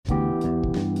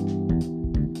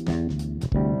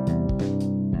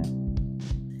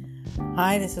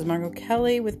Hi, this is Margot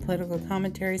Kelly with Political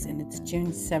Commentaries, and it's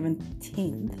June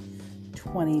 17th,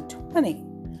 2020.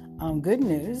 Good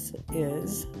news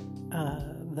is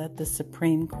that the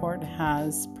Supreme Court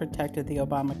has protected the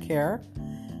Obamacare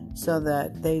so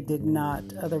that they did not,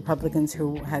 the Republicans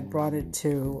who had brought it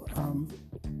to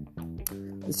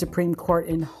the Supreme Court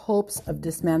in hopes of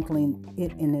dismantling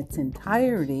it in its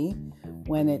entirety,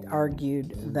 when it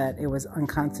argued that it was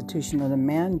unconstitutional to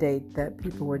mandate that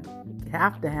people would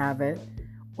have to have it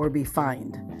or be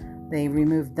fined. They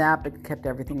removed that but kept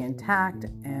everything intact,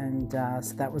 and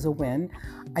so that was a win.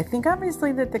 I think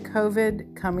obviously that the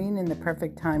COVID coming in the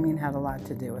perfect timing had a lot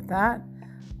to do with that,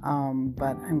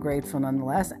 but I'm grateful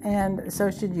nonetheless, and so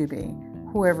should you be,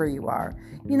 whoever you are.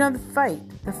 You know, the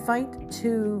fight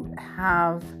to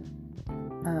have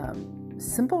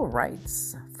simple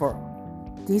rights for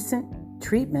decent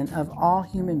treatment of all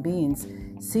human beings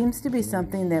seems to be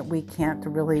something that we can't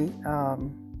really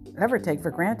ever take for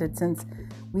granted, since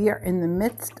we are in the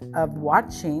midst of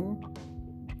watching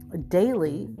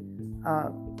daily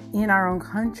in our own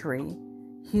country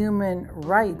human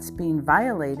rights being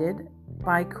violated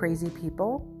by crazy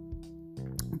people,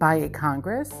 by a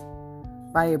Congress,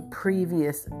 by a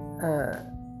previous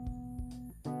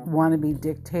wannabe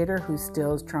dictator who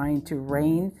still is trying to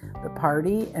reign the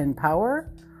party and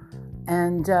power.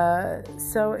 And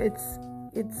so it's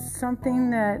something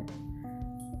that,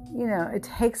 you know, it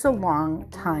takes a long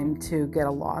time to get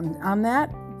a law. On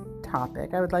that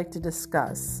topic, I would like to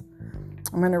discuss.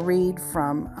 I'm going to read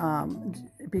from,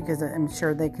 because I'm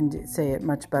sure they can say it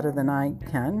much better than I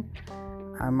can.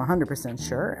 I'm 100%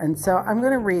 sure. And so I'm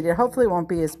going to read it. Hopefully it won't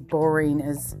be as boring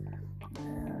as,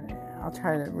 I'll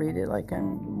try to read it like in a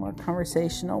more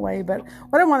conversational way. But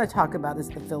what I want to talk about is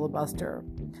the filibuster.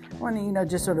 I want to,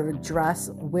 just sort of address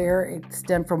where it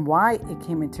stemmed from, why it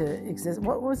came into existence,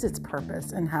 what was its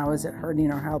purpose, and how is it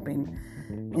hurting or helping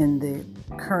in the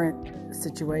current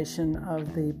situation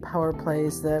of the power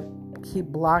plays that keep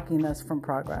blocking us from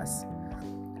progress.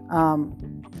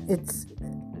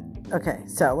 Okay,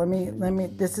 so let me,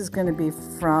 this is going to be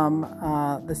from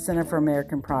the Center for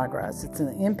American Progress. It's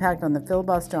an impact on the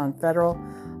filibuster on federal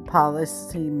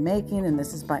policy making, and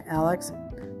this is by Alex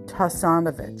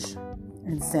Tosanovich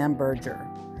and Sam Berger.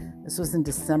 This was in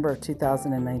December of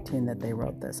 2019 that they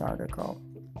wrote this article,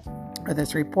 or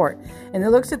this report. And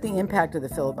it looks at the impact of the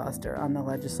filibuster on the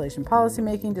legislation policy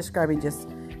making, describing just,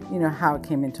 how it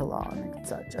came into law and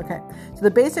such. Okay, so the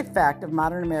basic fact of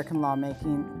modern American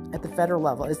lawmaking at the federal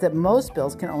level is that most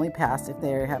bills can only pass if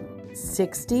they have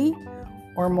 60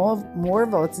 or more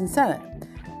votes in Senate,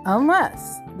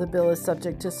 unless the bill is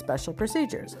subject to special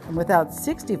procedures. And without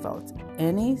 60 votes,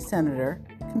 any senator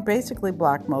can basically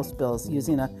block most bills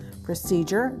using a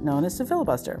procedure known as the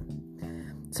filibuster.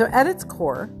 So at its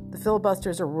core, the filibuster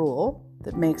is a rule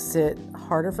that makes it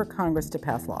harder for Congress to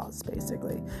pass laws,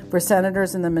 basically. For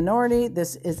senators in the minority,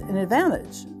 this is an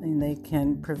advantage, and they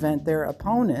can prevent their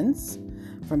opponents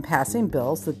from passing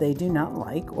bills that they do not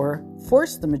like, or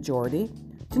force the majority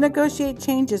to negotiate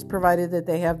changes, provided that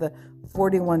they have the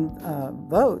 41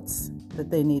 votes that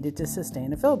they needed to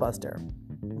sustain a filibuster.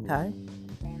 Okay?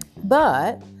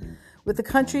 But with the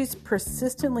countries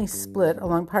persistently split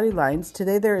along party lines,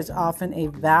 today there is often a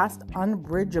vast,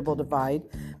 unbridgeable divide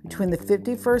between the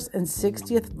 51st and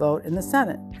 60th vote in the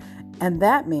Senate. And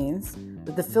that means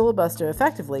that the filibuster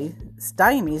effectively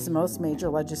stymies most major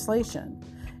legislation.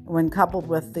 When coupled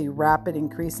with the rapid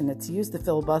increase in its use, the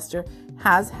filibuster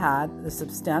has had a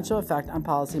substantial effect on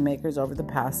policymakers over the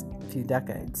past few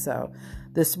decades. So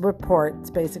this report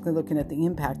is basically looking at the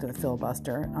impact of the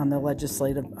filibuster on the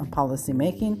legislative policy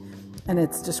making, and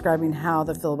it's describing how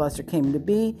the filibuster came to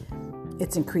be,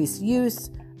 its increased use,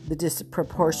 the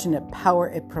disproportionate power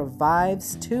it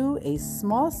provides to a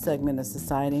small segment of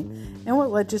society, and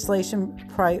what legislation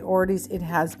priorities it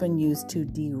has been used to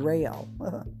derail.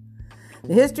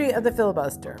 The history of the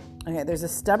filibuster. Okay, there's a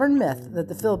stubborn myth that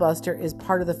the filibuster is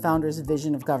part of the founders'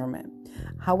 vision of government.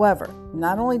 However,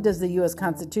 not only does the U.S.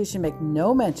 Constitution make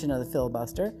no mention of the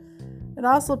filibuster, it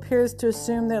also appears to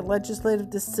assume that legislative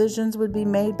decisions would be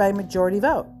made by majority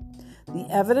vote. The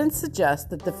evidence suggests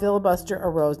that the filibuster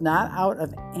arose not out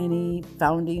of any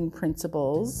founding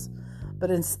principles, but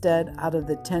instead out of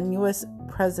the tenuous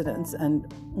precedents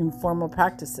and informal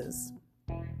practices.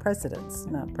 Precedents,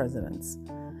 not presidents.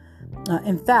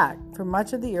 In fact, for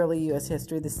much of the early U.S.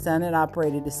 history, the Senate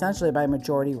operated essentially by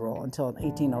majority rule until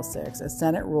 1806. A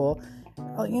Senate rule,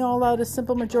 allowed a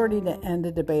simple majority to end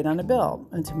a debate on a bill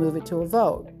and to move it to a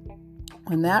vote.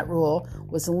 When that rule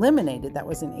was eliminated, that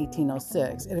was in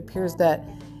 1806, it appears that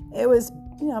it was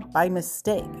by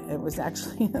mistake. It was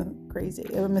actually crazy.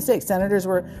 It was a mistake. Senators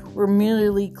were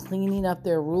merely cleaning up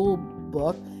their rule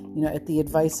book, at the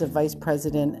advice of Vice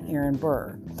President Aaron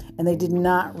Burr. And they did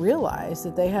not realize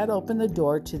that they had opened the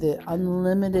door to the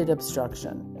unlimited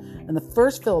obstruction. And the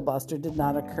first filibuster did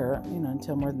not occur,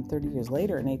 until more than 30 years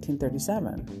later in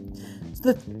 1837.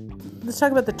 So let's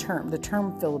talk about the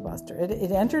term filibuster.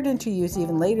 It entered into use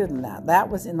even later than that. That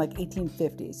was in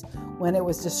 1850s when it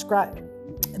was described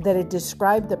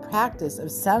the practice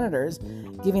of senators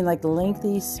giving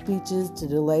lengthy speeches to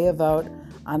delay a vote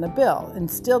on a bill. And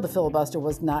still the filibuster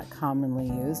was not commonly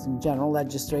used in general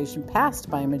legislation passed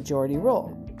by a majority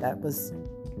rule. That was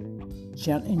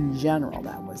in general,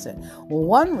 that was it. Well,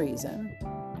 one reason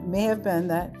may have been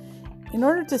that in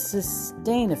order to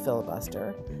sustain a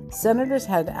filibuster, senators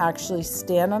had to actually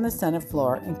stand on the Senate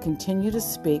floor and continue to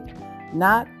speak,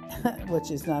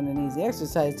 which is not an easy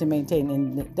exercise to maintain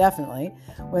indefinitely.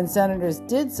 When senators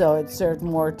did so, it served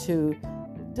more to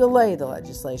delay the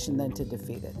legislation than to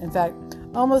defeat it. In fact,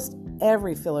 almost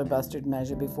every filibustered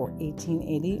measure before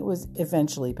 1880 was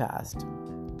eventually passed.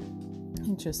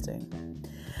 Interesting.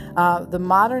 The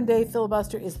modern-day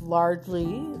filibuster is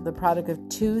largely the product of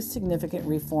two significant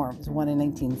reforms, one in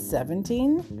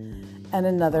 1917 and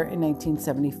another in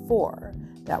 1974.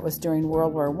 That was during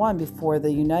World War I, before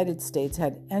the United States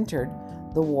had entered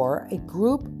the war. A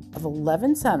group of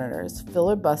 11 senators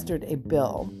filibustered a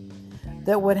bill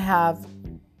that would have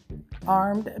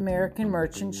armed American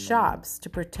merchant shops to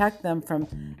protect them from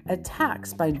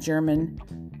attacks by German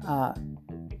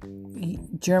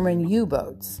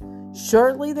U-boats.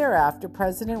 Shortly thereafter,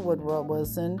 President Woodrow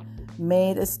Wilson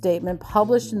made a statement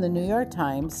published in the New York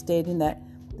Times stating that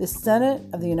the Senate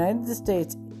of the United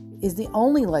States is the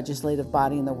only legislative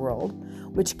body in the world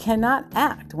which cannot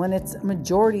act when its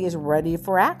majority is ready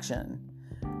for action.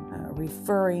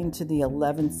 Referring to the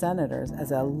 11 senators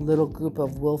as a little group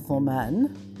of willful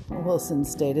men, Wilson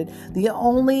stated, "The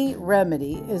only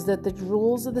remedy is that the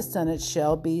rules of the Senate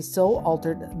shall be so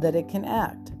altered that it can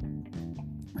act."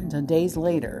 And days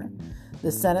later,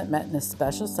 the Senate met in a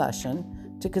special session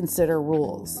to consider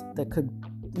rules that could,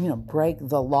 break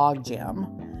the logjam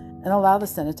and allow the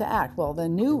Senate to act. Well, the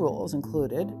new rules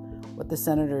included what the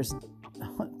senators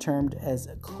termed as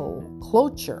a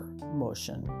cloture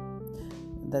motion.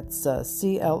 That's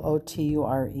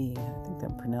C-L-O-T-U-R-E. I think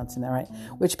I'm pronouncing that right.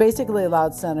 Which basically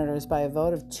allowed senators, by a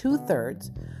vote of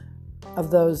 2/3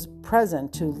 of those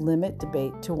present, to limit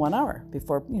debate to 1 hour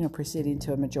before, proceeding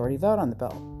to a majority vote on the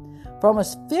bill. For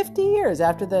almost 50 years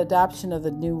after the adoption of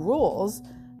the new rules,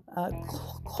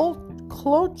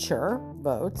 cloture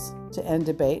votes to end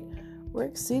debate were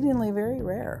exceedingly very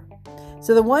rare.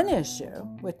 So the one issue,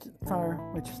 which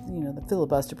the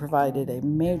filibuster provided a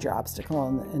major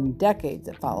obstacle in decades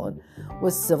that followed,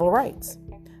 was civil rights.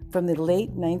 From the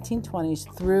late 1920s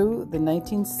through the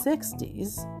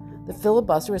 1960s, the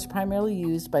filibuster was primarily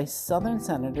used by Southern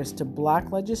senators to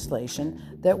block legislation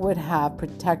that would have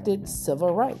protected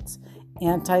civil rights,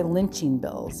 anti-lynching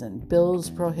bills and bills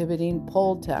prohibiting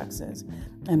poll taxes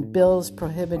and bills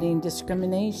prohibiting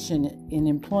discrimination in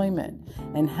employment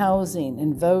and housing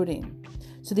and voting.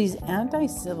 So these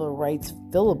anti-civil rights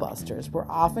filibusters were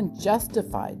often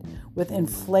justified with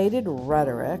inflated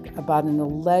rhetoric about an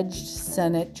alleged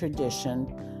Senate tradition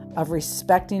of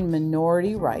respecting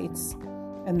minority rights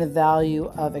and the value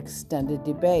of extended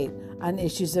debate on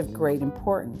issues of great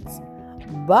importance.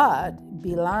 But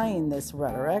belying this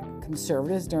rhetoric,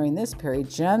 conservatives during this period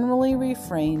generally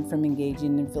refrained from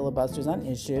engaging in filibusters on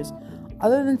issues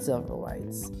other than civil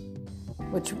rights.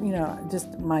 Which,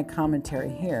 just my commentary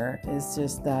here is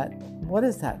just that, what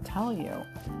does that tell you?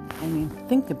 I mean,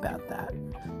 think about that.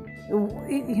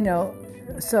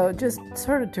 So just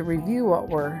sort of to review what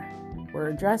we're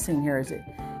addressing here is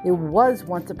it was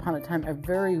once upon a time a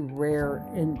very rare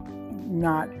and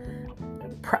not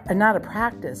a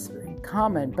practice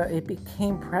common, but it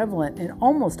became prevalent and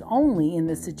almost only in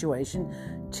this situation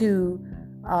to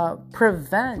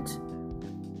prevent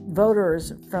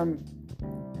voters from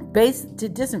to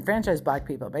disenfranchise black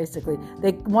people. Basically,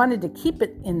 they wanted to keep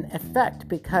it in effect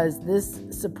because this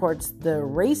supports the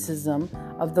racism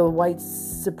of the white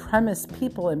supremacist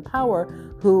people in power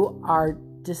who are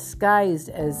disguised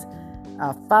as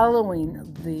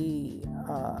following the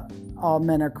all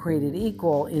men are created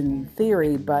equal in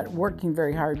theory, but working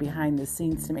very hard behind the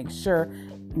scenes to make sure,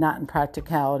 not in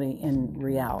practicality, in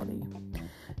reality.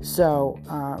 So,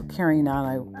 carrying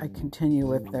on, I continue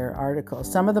with their article.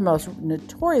 Some of the most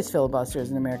notorious filibusters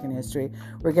in American history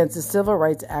were against the Civil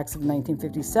Rights Acts of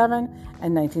 1957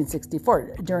 and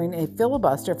 1964. During a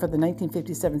filibuster for the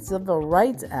 1957 Civil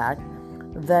Rights Act,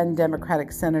 then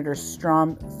Democratic Senator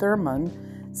Strom Thurmond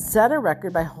set a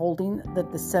record by holding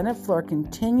the Senate floor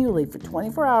continually for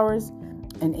 24 hours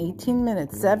and 18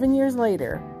 minutes. 7 years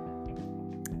later,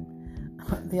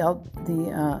 the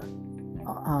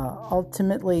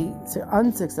ultimately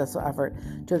unsuccessful effort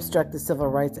to obstruct the Civil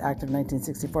Rights Act of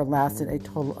 1964 lasted a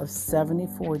total of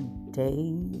 74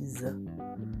 days.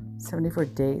 74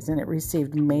 days, and it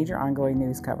received major ongoing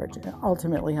news coverage,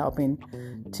 ultimately helping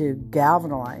to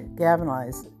galvanize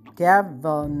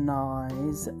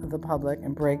the public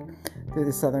and break through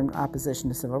the Southern opposition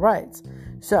to civil rights.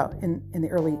 So, in the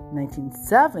early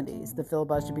 1970s, the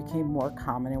filibuster became more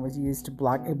common and was used to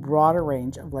block a broader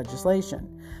range of legislation.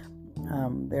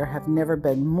 There have never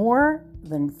been more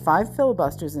than 5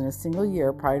 filibusters in a single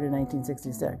year prior to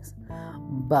 1966,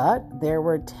 but there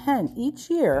were 10 each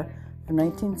year from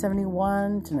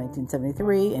 1971 to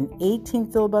 1973 and 18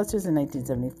 filibusters in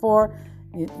 1974.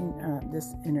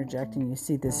 Just interjecting, you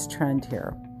see this trend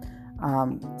here.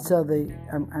 I'm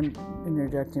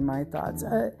interjecting my thoughts.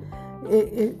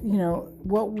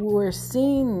 What we're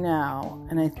seeing now,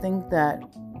 and I think that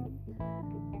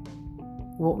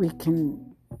what we can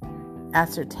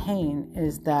ascertain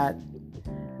is that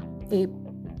a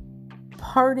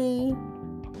party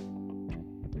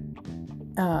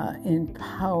in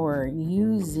power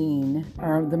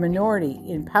or the minority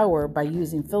in power by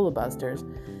using filibusters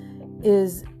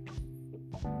is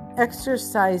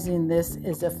exercising this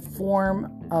as a form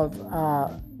of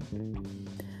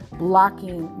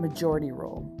blocking majority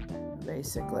rule,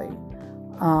 basically.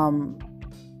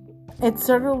 It's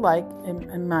sort of like,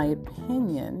 in my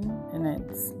opinion, and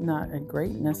it's not a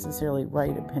great necessarily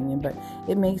right opinion, but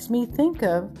it makes me think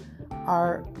of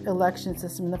our election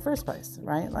system in the first place,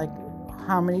 right? Like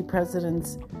how many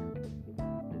presidents,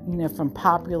 from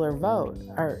popular vote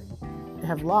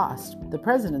have lost the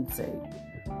presidency.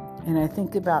 And I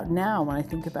think about now, when I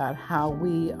think about how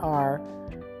we are,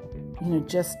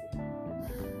 just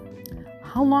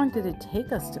how long did it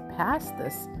take us to pass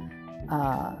this,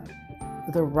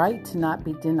 the right to not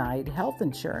be denied health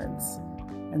insurance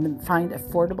and then find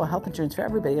affordable health insurance for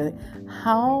everybody?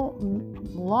 How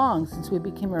long since we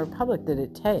became a republic did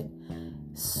it take?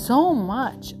 So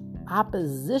much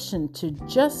opposition to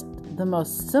just the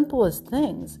most simplest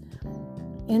things.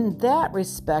 In that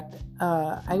respect,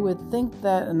 I would think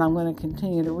that, and I'm going to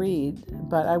continue to read,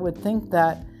 but I would think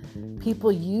that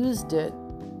people used it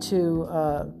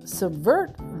to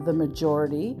subvert the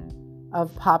majority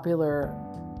of popular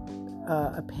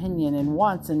opinion and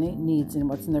wants and needs and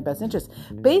what's in their best interest.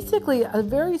 Basically, a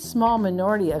very small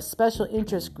minority of special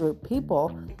interest group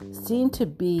people seem to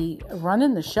be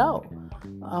running the show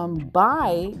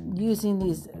by using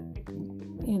these,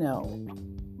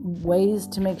 ways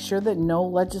to make sure that no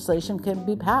legislation can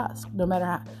be passed, no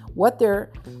matter what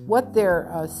their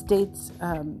state's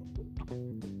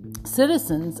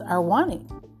citizens are wanting.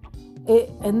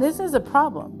 And this is a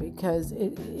problem because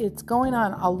it's going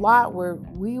on a lot where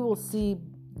we will see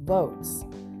votes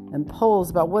and polls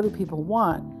about what do people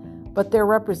want, but their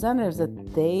representatives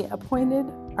that they appointed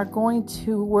are going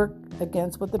to work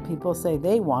against what the people say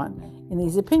they want in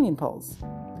these opinion polls.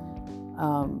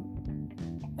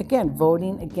 Again,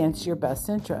 voting against your best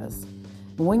interests.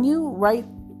 When you write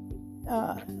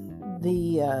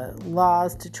the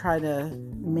laws to try to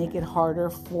make it harder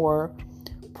for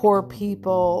poor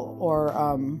people or,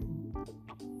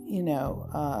 in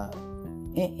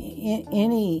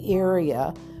any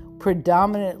area,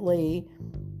 predominantly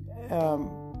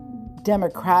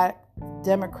Democrat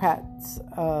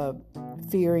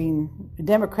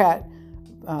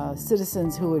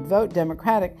citizens who would vote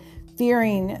Democratic,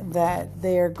 fearing that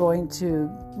they're going to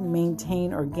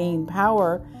maintain or gain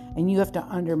power, and you have to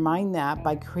undermine that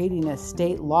by creating a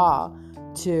state law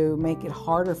to make it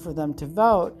harder for them to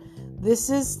vote. This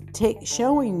is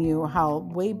showing you how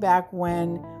way back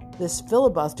when this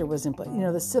filibuster was in place,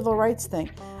 the civil rights thing.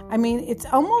 I mean, it's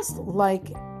almost like,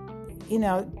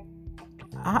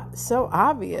 so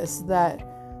obvious that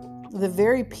the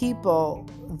very people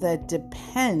that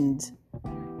depend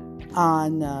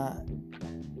on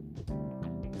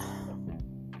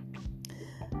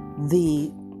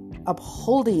the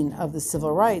upholding of the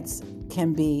civil rights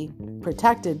can be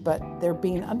protected, but they're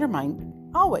being undermined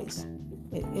always.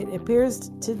 It appears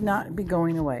to not be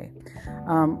going away.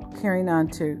 Carrying on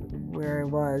to where I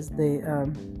was, the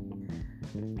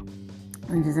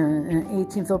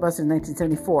 18 filibuster in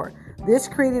 1974. This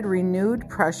created renewed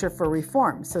pressure for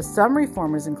reform. So some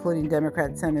reformers, including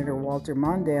Democrat Senator Walter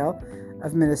Mondale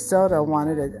of Minnesota,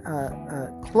 wanted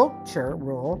a cloture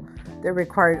rule that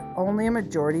required only a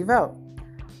majority vote.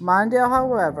 Mondale,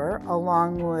 however,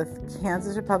 along with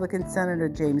Kansas Republican Senator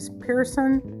James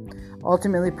Pearson,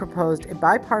 ultimately proposed a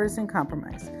bipartisan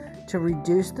compromise to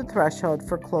reduce the threshold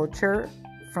for cloture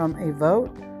from a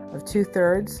vote of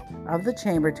 2/3 of the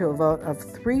chamber to a vote of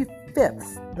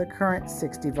 3/5, the current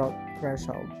 60-vote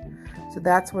threshold. So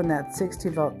that's when that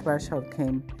 60-vote threshold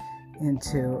came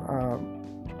into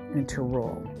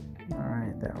rule. All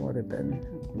right, that would have been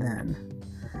then.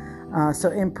 So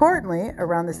importantly,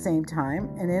 around the same time,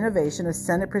 an innovation of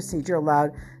Senate procedure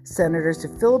allowed senators to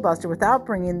filibuster without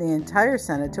bringing the entire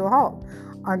Senate to a halt.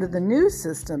 Under the new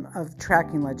system of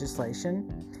tracking legislation,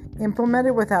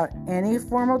 implemented without any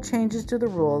formal changes to the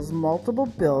rules, multiple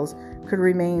bills could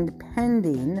remain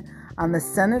pending on the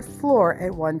Senate floor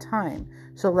at one time.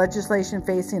 So legislation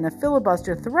facing a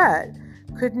filibuster threat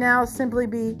could now simply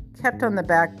be kept on the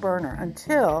back burner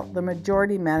until the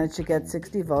majority managed to get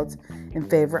 60 votes in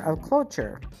favor of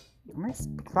cloture. Am I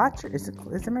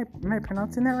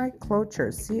pronouncing that right?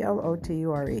 Cloture.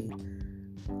 Cloture.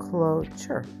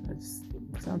 Cloture.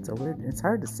 It sounds so weird. It's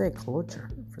hard to say cloture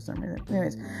for some reason.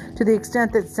 Anyways, to the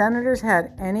extent that senators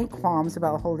had any qualms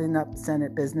about holding up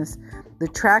Senate business, the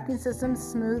tracking system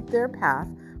smoothed their path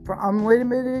for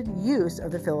unlimited use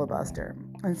of the filibuster.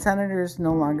 And senators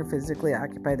no longer physically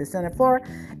occupy the Senate floor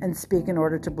and speak in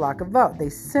order to block a vote. They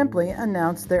simply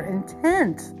announce their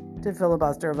intent to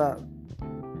filibuster a vote.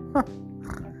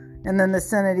 And then the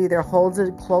Senate either holds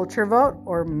a cloture vote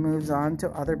or moves on to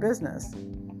other business.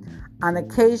 On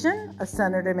occasion, a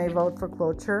senator may vote for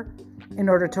cloture in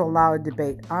order to allow a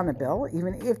debate on a bill,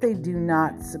 even if they do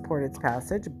not support its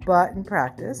passage. But in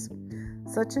practice,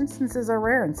 such instances are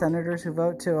rare, and senators who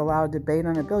vote to allow a debate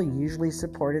on a bill usually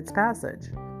support its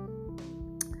passage.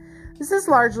 This is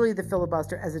largely the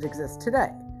filibuster as it exists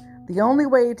today. The only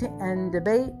way to end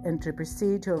debate and to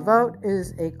proceed to a vote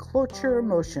is a cloture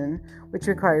motion, which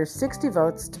requires 60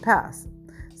 votes to pass.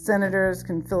 Senators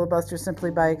can filibuster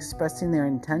simply by expressing their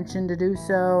intention to do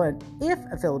so, and if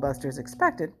a filibuster is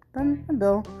expected, then a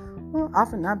bill will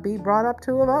often not be brought up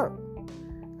to a vote.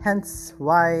 Hence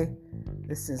why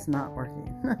this is not working.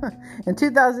 In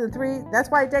 2003, that's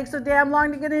why it takes so damn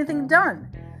long to get anything done.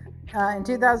 In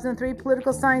 2003,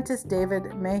 political scientist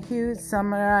David Mayhew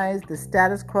summarized the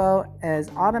status quo as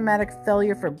automatic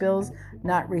failure for bills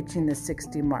not reaching the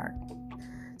 60 mark.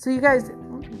 So you guys,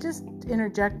 just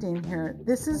interjecting here,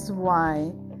 this is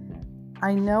why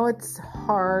I know it's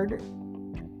hard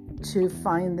to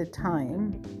find the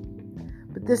time,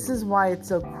 but this is why it's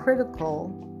so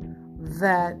critical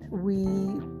that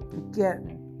we get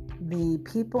the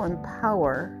people in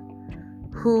power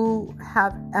who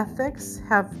have ethics,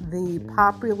 have the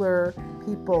popular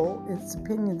people, its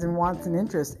opinions and wants and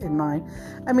interests in mind.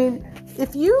 I mean,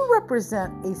 if you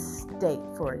represent a state,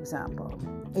 for example,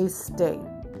 a state,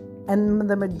 and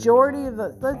the majority of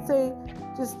the, let's say,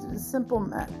 just simple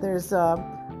math, there's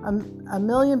a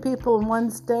million people in one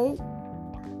state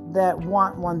that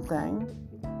want one thing,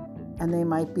 and they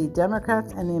might be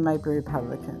Democrats and they might be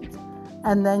Republicans.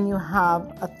 And then you have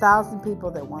 1,000 people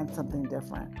that want something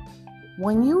different.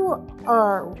 When you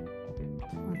are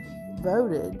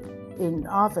voted in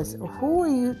office, who are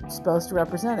you supposed to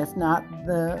represent if not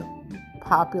the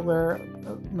popular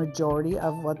majority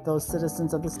of what those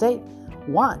citizens of the state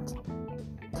want?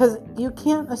 Because you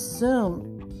can't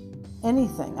assume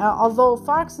anything. Although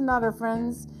Fox and other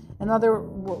friends and other,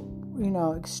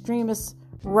 extremist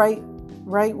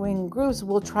right-wing groups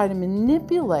will try to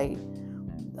manipulate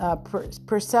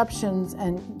perceptions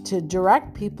and to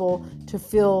direct people to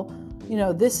feel,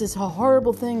 this is a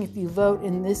horrible thing. If you vote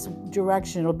in this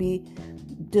direction, it'll be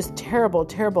just terrible.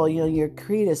 You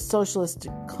create a socialist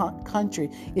country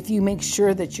if you make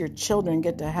sure that your children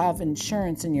get to have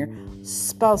insurance and your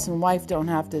spouse and wife don't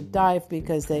have to die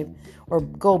or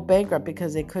go bankrupt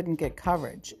because they couldn't get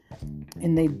coverage.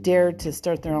 And they dared to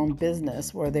start their own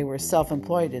business where they were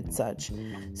self-employed and such.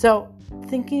 So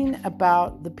thinking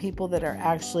about the people that are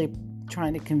actually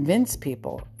trying to convince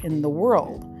people in the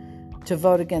world to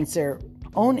vote against their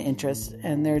own interests,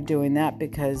 and they're doing that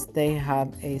because they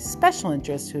have a special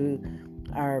interest who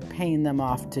are paying them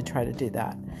off to try to do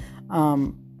that.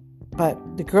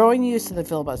 But the growing use of the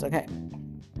filibuster, okay,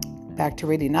 back to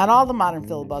reading. Not all the modern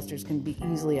filibusters can be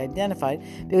easily identified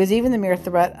because even the mere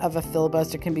threat of a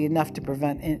filibuster can be enough to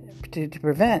prevent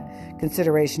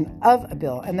consideration of a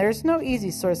bill, and there's no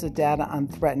easy source of data on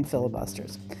threatened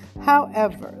filibusters.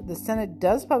 However, the Senate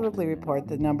does publicly report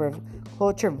the number of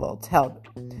cloture votes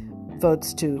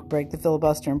to break the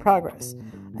filibuster in progress,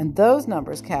 and those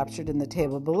numbers captured in the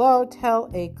table below tell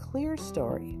a clear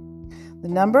story. The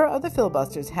number of the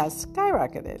filibusters has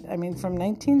skyrocketed. From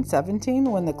 1917,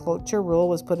 when the cloture rule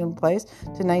was put in place,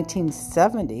 to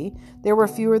 1970, there were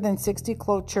fewer than 60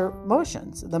 cloture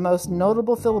motions. The most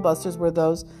notable filibusters were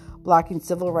those blocking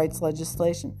civil rights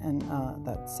legislation, and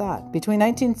that's sad. Between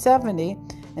 1970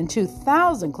 and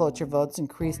 2000, cloture votes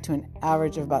increased to an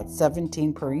average of about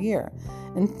 17 per year.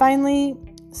 And finally,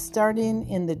 starting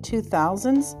in the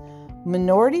 2000s,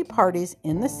 minority parties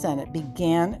in the Senate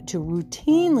began to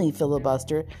routinely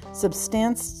filibuster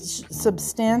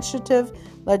substantive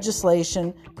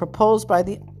legislation proposed by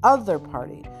the other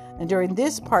party. And during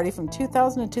this party, from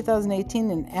 2000 to 2018,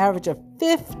 an average of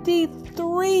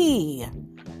 53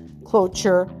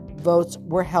 cloture votes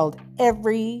were held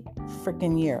every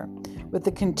freaking year, with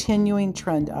a continuing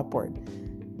trend upward.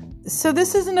 So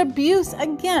this is an abuse,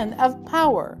 again, of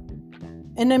power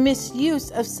and a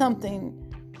misuse of something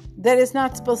that is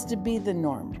not supposed to be the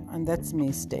norm. And that's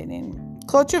me stating.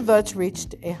 Cloture votes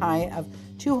reached a high of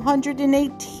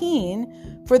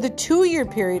 218 for the 2-year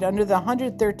period under the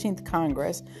 113th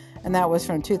Congress, and that was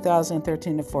from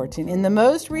 2013 to 14. In the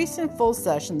most recent full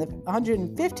session, the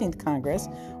 115th Congress,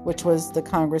 which was the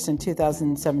Congress in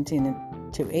 2017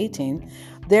 to 18,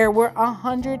 there were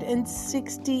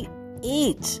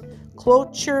 168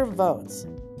 cloture votes.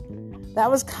 That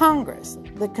was Congress.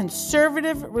 The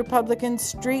conservative Republican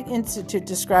Street Institute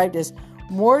described as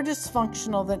more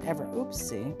dysfunctional than ever.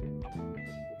 Oopsie.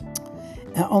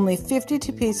 And only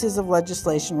 52 pieces of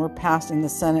legislation were passed in the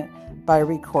Senate by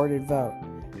recorded vote.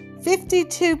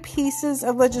 52 pieces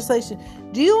of legislation.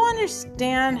 Do you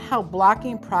understand how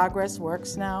blocking progress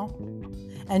works now?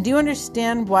 And do you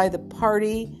understand why the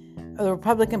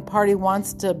Republican Party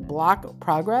wants to block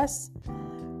progress?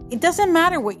 It doesn't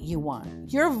matter what you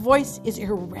want. Your voice is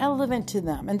irrelevant to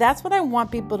them. And that's what I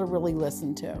want people to really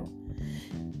listen to.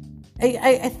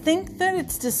 I think that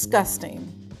it's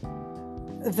disgusting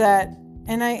that,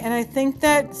 and I think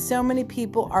that so many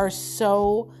people are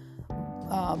so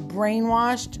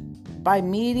brainwashed by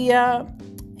media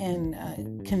and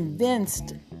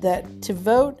convinced that to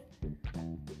vote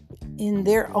in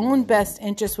their own best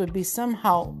interest would be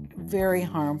somehow very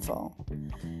harmful.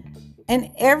 And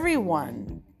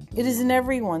it is in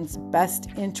everyone's best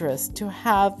interest to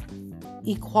have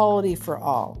equality for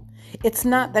all.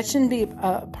 That shouldn't be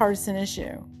a partisan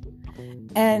issue.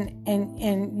 And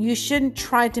you shouldn't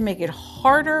try to make it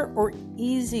harder or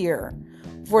easier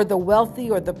for the wealthy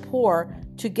or the poor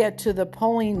to get to the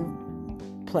polling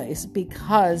place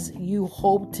because you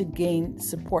hope to gain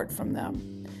support from them.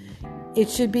 It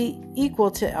should be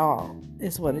equal to all,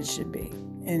 is what it should be.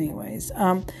 Anyways,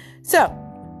 so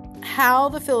how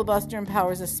the filibuster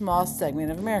empowers a small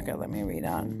segment of America. Let me read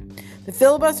on. The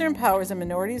filibuster empowers a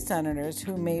minority of senators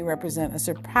who may represent a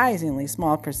surprisingly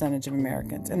small percentage of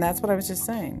Americans. And that's what I was just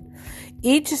saying.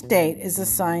 Each state is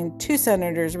assigned 2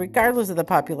 senators regardless of the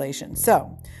population.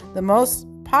 So the most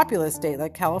populous state,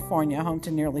 like California, home to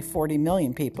nearly 40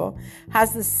 million people,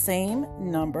 has the same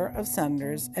number of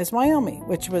senators as Wyoming,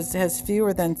 which has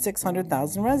fewer than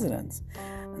 600,000 residents.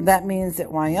 That means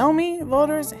that Wyoming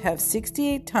voters have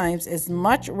 68 times as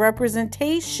much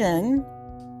representation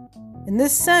in the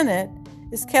Senate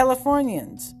as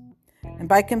Californians. And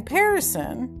by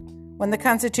comparison, when the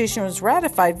Constitution was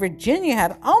ratified, Virginia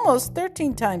had almost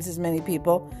 13 times as many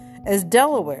people as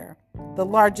Delaware, the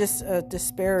largest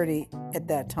disparity at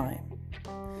that time.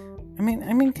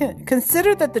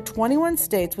 Consider that the 21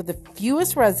 states with the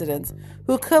fewest residents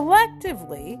who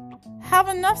collectively have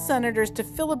enough senators to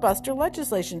filibuster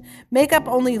legislation make up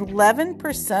only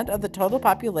 11% of the total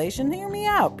population. Hear me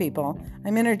out, people.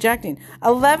 I'm interjecting.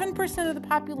 11% of the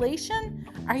population?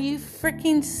 Are you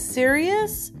freaking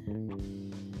serious?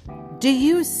 Do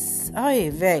you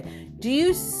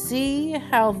see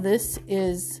how this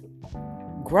is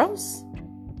gross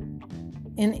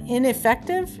and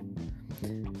ineffective?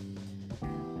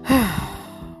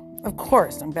 Of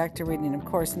course, I'm back to reading. Of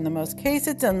course, in the most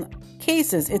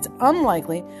cases, it's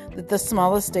unlikely that the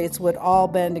smallest states would all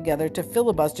band together to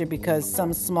filibuster because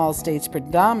some small states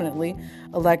predominantly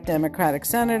elect Democratic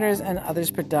senators and others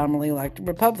predominantly elect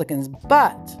Republicans.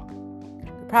 But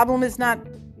the problem is not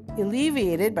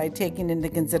alleviated by taking into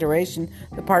consideration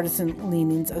the partisan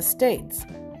leanings of states.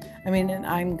 And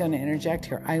I'm going to interject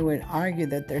here. I would argue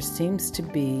that there seems to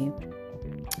be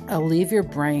leave your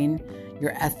brain,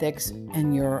 your ethics,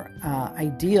 and your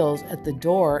ideals at the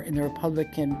door in the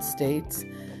Republican states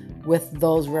with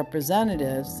those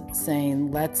representatives saying,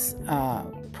 let's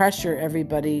pressure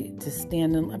everybody to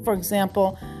stand in. For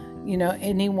example,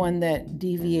 anyone that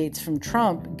deviates from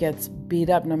Trump gets beat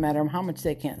up no matter how much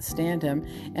they can't stand him.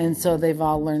 And so they've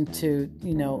all learned to,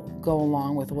 go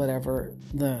along with whatever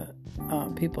the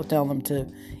people tell them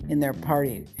to in their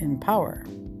party in power.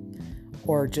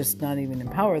 Or just not even in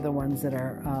power, the ones that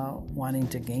are wanting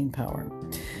to gain power.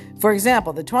 For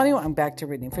example, the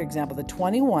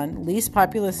 21 least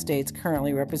populous states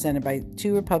currently represented by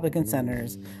 2 Republican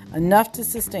senators, enough to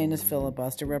sustain a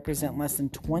filibuster, represent less than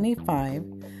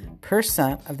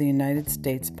 25% of the United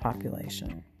States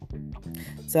population.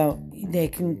 So they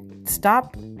can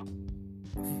stop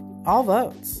all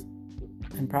votes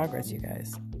in progress, you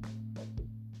guys.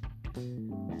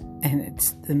 And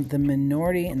it's the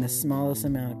minority and the smallest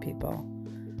amount of people.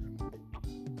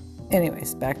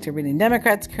 Anyways, back to reading.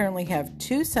 Democrats currently have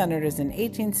 2 senators in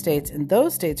 18 states, and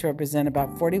those states represent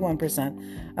about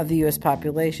 41% of the U.S.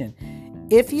 population.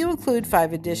 If you include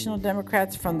 5 additional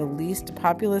Democrats from the least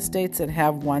populous states that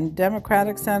have 1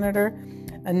 Democratic senator,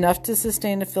 enough to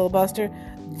sustain a filibuster,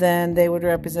 then they would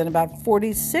represent about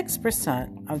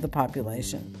 46% of the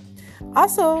population.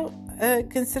 Also,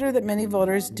 consider that many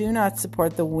voters do not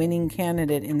support the winning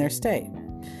candidate in their state.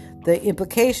 The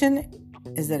implication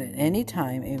is that at any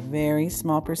time, a very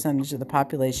small percentage of the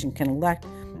population can elect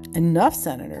enough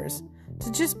senators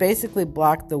to just basically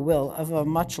block the will of a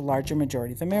much larger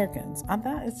majority of Americans. And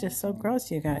that is just so gross,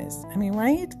 you guys. I mean,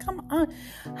 right? Come on.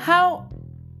 How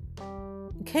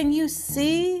can you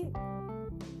see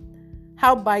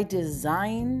how by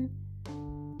design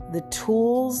the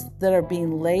tools that are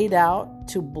being laid out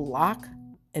to block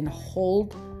and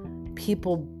hold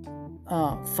people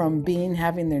from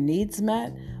having their needs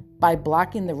met by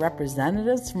blocking the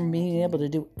representatives from being able to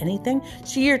do anything?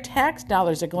 So your tax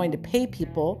dollars are going to pay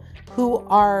people who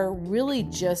are really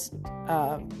just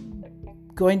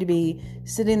going to be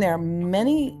sitting there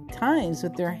many times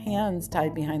with their hands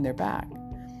tied behind their back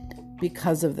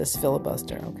because of this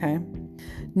filibuster, okay?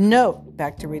 Note,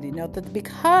 back to reading, note that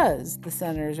because the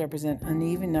senators represent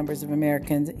uneven numbers of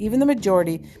Americans, even the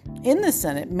majority in the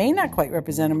Senate may not quite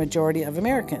represent a majority of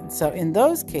Americans. So in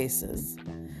those cases,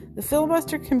 the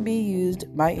filibuster can be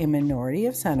used by a minority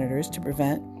of senators to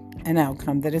prevent an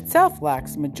outcome that itself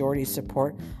lacks majority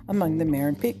support among the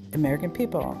American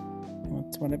people.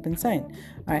 That's what I've been saying.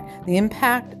 All right, the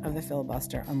impact of the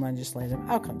filibuster on legislative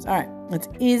outcomes. All right, it's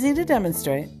easy to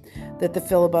demonstrate that the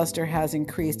filibuster has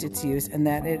increased its use and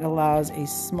that it allows a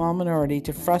small minority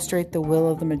to frustrate the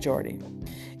will of the majority.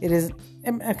 It is,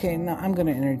 okay, now I'm going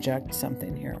to interject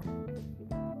something here.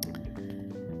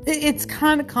 It's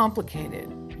kind of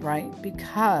complicated, right?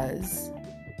 Because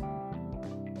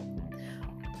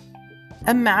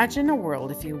imagine a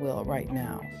world, if you will, right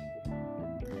now,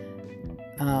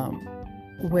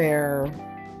 where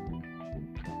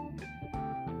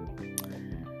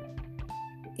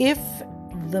if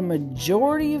the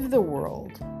majority of the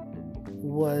world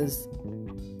was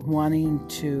wanting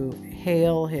to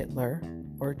hail Hitler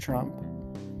or Trump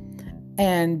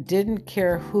and didn't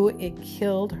care who it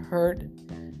killed, hurt,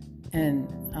 and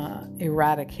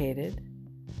eradicated,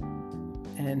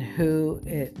 and who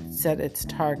it set its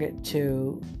target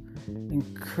to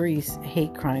increase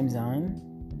hate crimes on,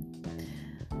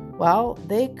 well,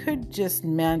 they could just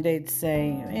mandate,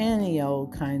 say, any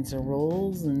old kinds of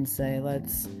rules and say,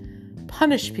 let's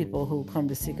punish people who come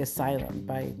to seek asylum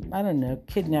by, I don't know,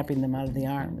 kidnapping them out of the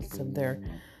arms of their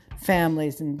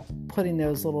families and putting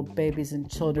those little babies and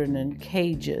children in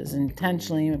cages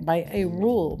intentionally by a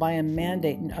rule, by a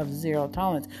mandate of zero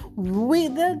tolerance.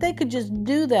 They could just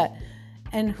do that.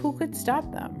 And who could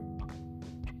stop them?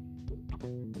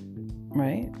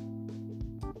 Right?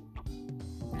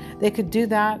 They could do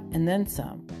that and then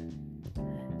some.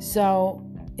 So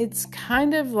it's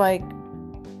kind of like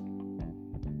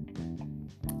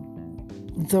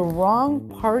the wrong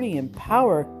party in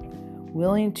power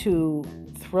willing to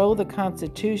throw the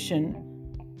Constitution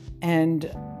and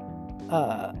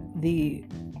the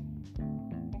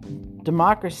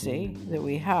democracy that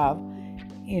we have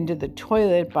into the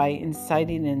toilet by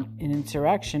inciting an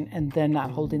insurrection and then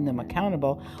not holding them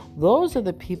accountable. Those are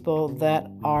the people that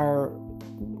are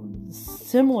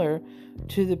similar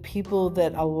to the people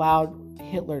that allowed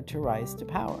Hitler to rise to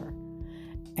power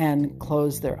and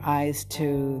closed their eyes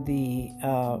to the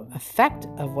effect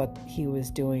of what he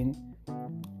was doing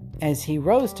as he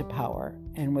rose to power,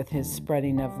 and with his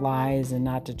spreading of lies and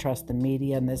not to trust the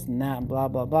media and this and that and blah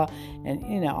blah blah,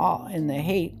 and all in the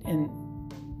hate and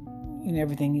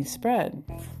everything he spread.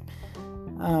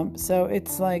 So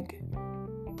it's like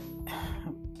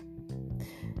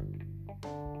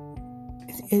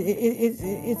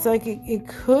it's like it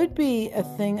could be a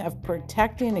thing of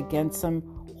protecting against some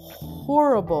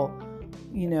horrible,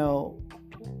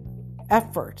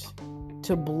 effort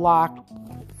to block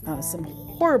some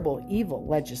horrible, evil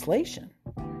legislation.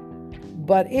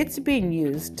 But it's being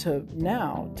used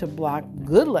now to block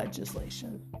good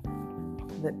legislation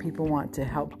that people want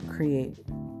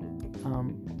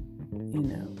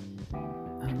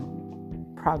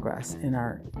progress in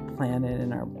our planet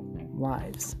and our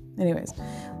lives. Anyways,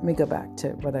 let me go back to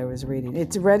what I was reading. I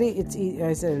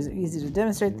said it was easy to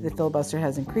demonstrate that the filibuster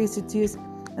has increased its use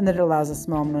and that it allows a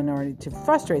small minority to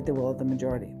frustrate the will of the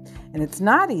majority. And it's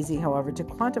not easy, however, to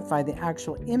quantify the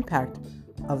actual impact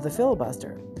of the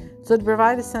filibuster. So to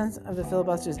provide a sense of the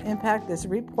filibuster's impact, this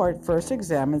report first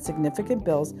examines significant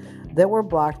bills that were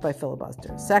blocked by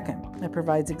filibuster. Second, it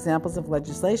provides examples of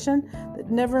legislation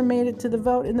that never made it to the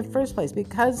vote in the first place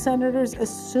because senators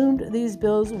assumed these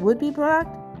bills would be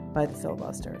blocked by the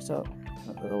filibuster. So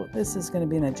this is going to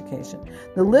be an education.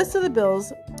 The list of the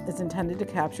bills is intended to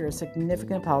capture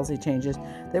significant policy changes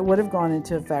that would have gone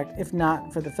into effect if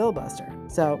not for the filibuster.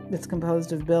 So it's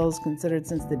composed of bills considered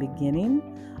since the beginning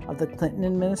of the Clinton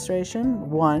administration.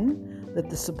 1, that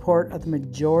the support of the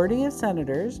majority of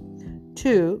senators.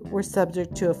 2, were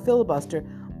subject to a filibuster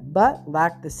but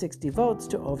lacked the 60 votes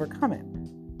to overcome it.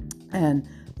 And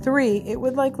 3, it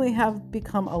would likely have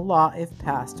become a law if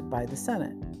passed by the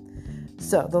Senate.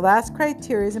 So the last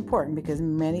criteria is important because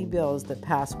many bills that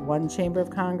pass one chamber of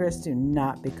Congress do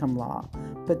not become law,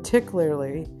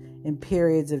 particularly in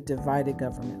periods of divided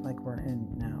government like we're in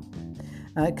now.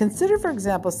 Consider, for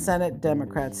example, Senate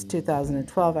Democrats'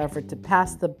 2012 effort to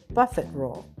pass the Buffett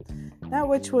rule,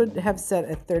 which would have set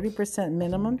a 30%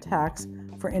 minimum tax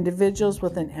for individuals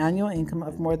with an annual income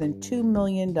of more than $2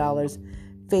 million,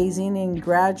 phasing in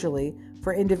gradually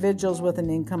for individuals with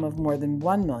an income of more than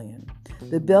 $1 million.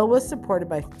 The bill was supported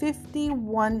by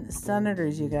 51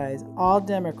 senators, you guys, all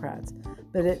Democrats,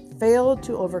 but it failed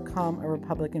to overcome a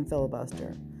Republican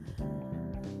filibuster.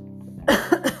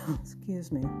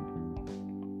 Excuse me.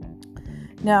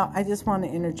 Now, I just want to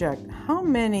interject. How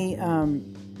many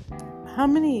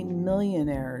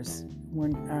millionaires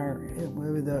were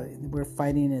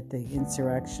fighting at the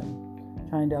insurrection,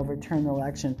 trying to overturn the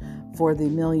election for the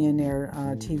millionaire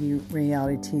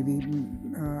reality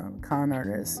TV con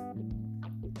artists?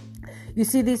 You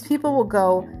see, these people will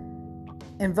go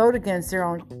and vote against their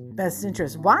own best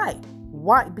interest. Why?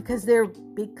 Because they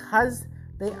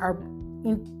are.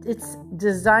 It's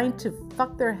designed to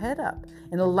fuck their head up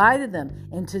and to lie to them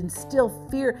and to instill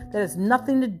fear that has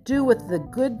nothing to do with the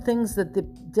good things that the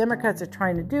Democrats are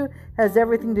trying to do. It has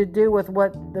everything to do with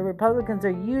what the Republicans are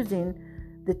using,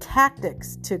 the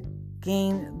tactics to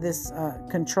gain this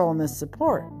control and this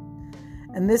support.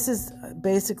 And this is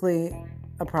basically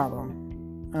a problem.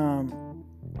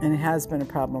 And it has been a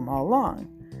problem all along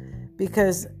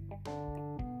because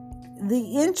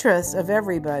the interest of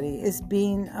everybody is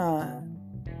being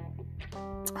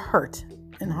hurt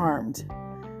and harmed.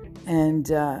 And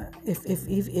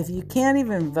if you can't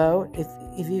even vote,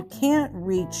 if you can't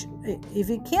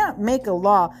make a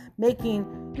law making,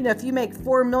 if you make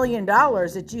 $4 million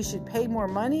that you should pay more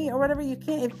money or whatever, you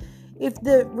can't. If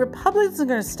the Republicans are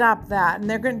going to stop that, and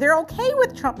they're okay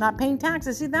with Trump not paying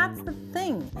taxes. See, that's the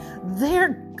thing.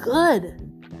 They're good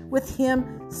with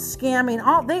him scamming.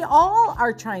 They all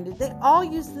are trying to. They all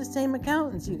use the same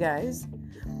accountants, you guys.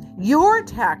 Your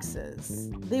taxes.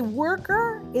 The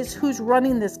worker is who's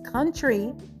running this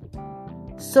country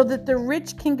so that the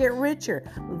rich can get richer.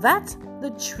 That's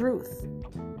the truth.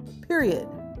 Period.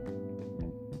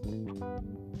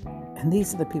 And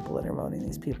these are the people that are voting,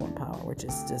 these people in power, which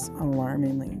is just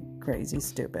alarmingly crazy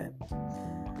stupid.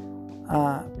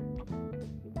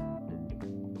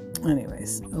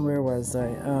 Anyways, where was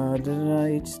I?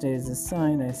 Each state is a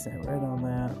sign. I said right on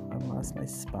that. I lost my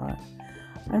spot.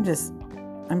 I'm just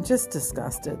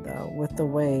disgusted though with the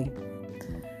way,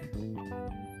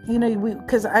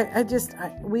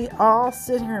 we all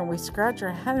sit here and we scratch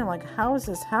our head and like, how is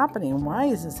this happening? Why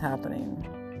is this happening?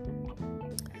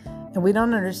 And we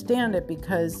don't understand it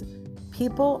because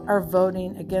people are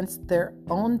voting against their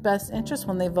own best interest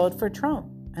when they vote for Trump,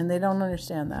 and they don't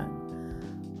understand that.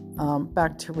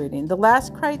 Back to reading. The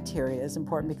last criteria is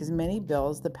important because many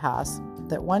bills that pass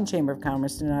that one chamber of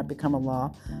Congress do not become a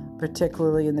law,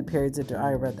 particularly in the periods of...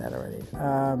 I read that already.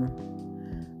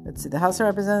 Let's see. The House of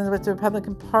Representatives with the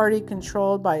Republican Party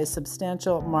controlled by a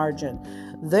substantial margin.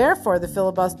 Therefore, the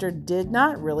filibuster did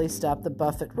not really stop the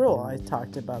Buffett rule. I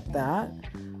talked about that.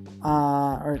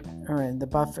 Or the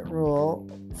Buffett rule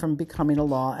from becoming a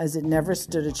law, as it never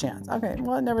stood a chance. Okay,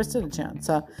 well, it never stood a chance.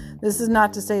 So this is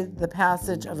not to say that the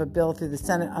passage of a bill through the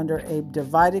Senate under a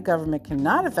divided government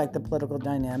cannot affect the political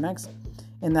dynamics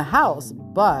in the House,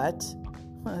 but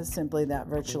simply that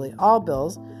virtually all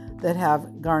bills that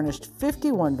have garnished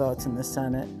 51 votes in the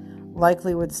Senate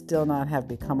likely would still not have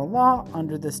become a law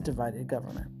under this divided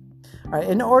government. All right,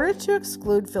 in order to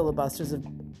exclude filibusters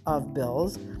of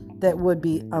bills that would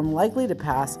be unlikely to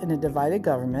pass in a divided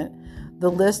government, the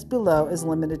list below is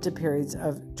limited to periods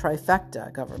of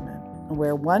trifecta government.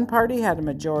 where one party had a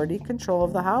majority control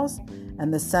of the House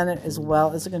and the Senate, as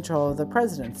well as the control of the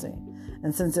presidency.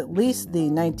 And since at least the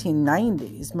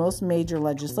 1990s, most major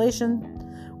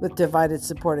legislation with divided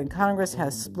support in Congress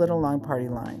has split along party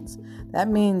lines. That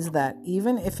means that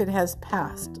even if it has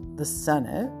passed the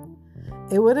Senate,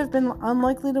 it would have been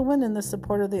unlikely to win in the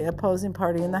support of the opposing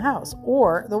party in the House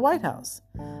or the White House.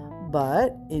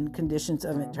 But in conditions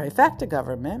of a trifecta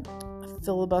government, a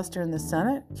filibuster in the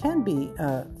Senate can be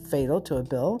fatal to a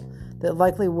bill that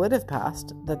likely would have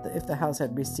passed if the House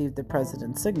had received the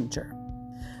president's signature.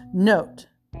 Note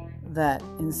that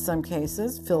in some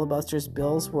cases, filibusters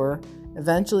bills were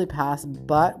eventually passed,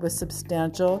 but with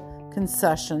substantial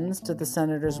concessions to the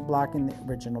senators blocking the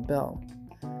original bill.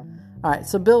 All right,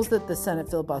 so bills that the Senate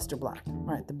filibuster blocked. All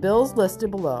right, the bills listed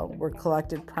below were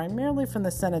collected primarily from the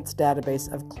Senate's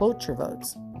database of cloture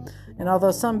votes. And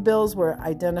although some bills were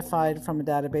identified from a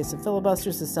database of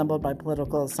filibusters assembled by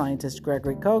political scientist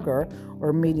Gregory Koger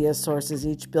or media sources,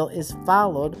 each bill is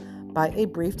followed by a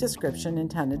brief description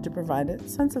intended to provide a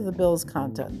sense of the bill's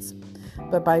contents.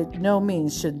 But by no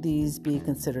means should these be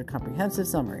considered comprehensive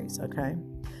summaries, okay?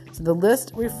 So the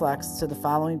list reflects to the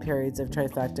following periods of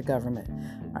trifecta government.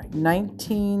 All right,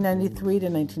 1993 to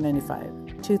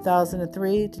 1995,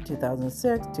 2003 to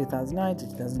 2006, 2009 to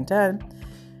 2010,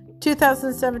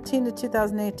 2017 to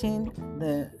 2018,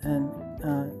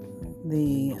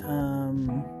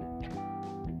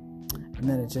 and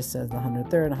then it just says the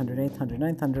 103rd, 108th,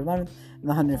 109th, 111th, and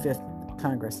the 105th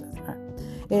Congresses. All right.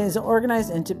 It is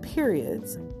organized into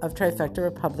periods of trifecta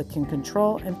Republican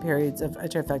control and periods of a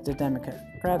trifecta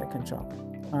Democratic control.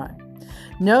 All right.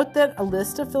 Note that a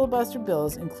list of filibuster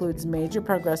bills includes major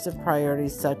progressive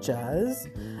priorities such as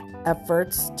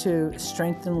efforts to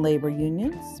strengthen labor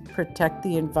unions, protect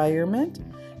the environment,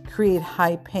 create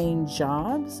high-paying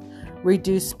jobs,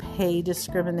 reduce pay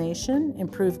discrimination,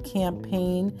 improve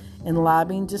campaign and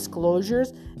lobbying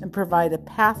disclosures, and provide a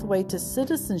pathway to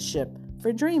citizenship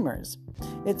for dreamers.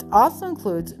 It also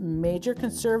includes major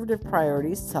conservative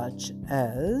priorities such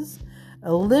as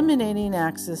eliminating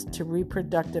access to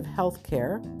reproductive health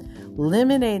care,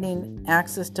 eliminating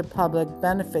access to public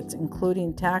benefits,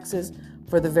 including taxes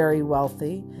for the very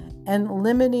wealthy, and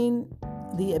limiting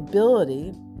the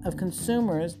ability of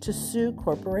consumers to sue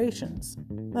corporations.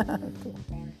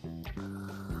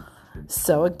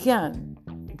 So again,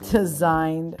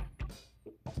 designed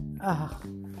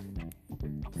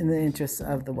in the interests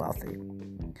of the wealthy.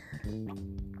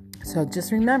 So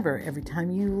just remember, every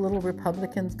time you little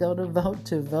Republicans go to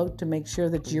vote to make sure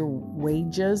that your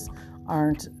wages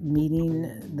aren't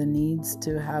meeting the needs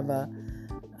to have a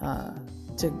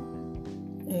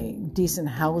decent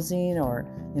housing or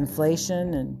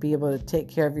inflation and be able to take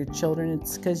care of your children,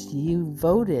 it's because you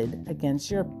voted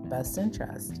against your best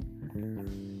interest.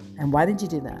 And why did you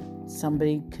do that?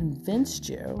 Somebody convinced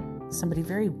you, somebody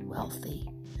very wealthy,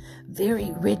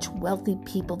 very rich, wealthy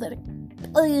people that are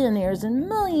billionaires and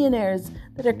millionaires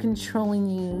that are controlling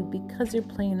you because they're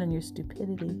playing on your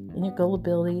stupidity and your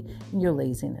gullibility and your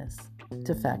laziness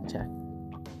to fact check.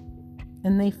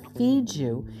 And they feed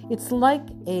you. It's like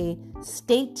a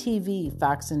state TV,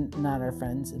 Fox and Not Our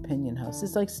Friends opinion host.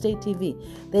 It's like state TV.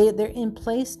 They're in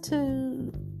place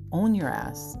to own your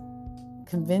ass,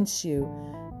 convince you,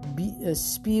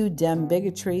 spew Dem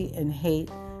bigotry and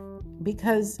hate.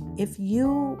 Because if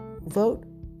you vote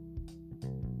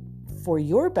for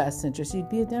your best interest, you'd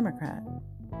be a Democrat.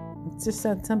 It's just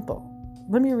that simple.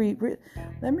 Let me read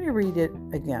it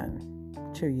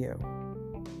again to you.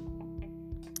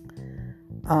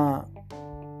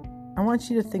 I want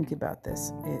you to think about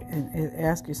this and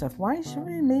ask yourself,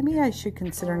 maybe I should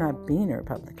consider not being a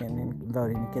Republican and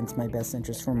voting against my best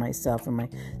interest for myself and my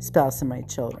spouse and my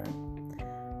children.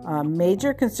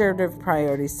 Major conservative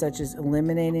priorities such as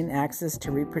eliminating access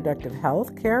to reproductive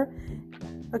health care.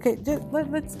 Okay,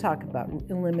 let's talk about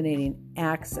eliminating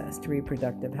access to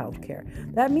reproductive health care.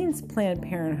 That means Planned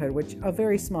Parenthood, which a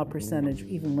very small percentage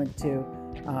even went to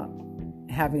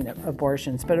having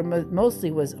abortions, but it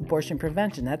mostly was abortion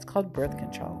prevention. That's called birth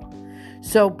control.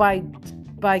 So by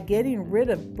getting rid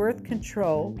of birth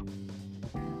control,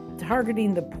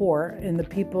 targeting the poor and the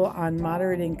people on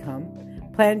moderate income,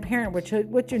 Planned Parenthood,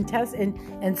 which tests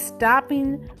and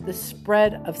stopping the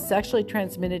spread of sexually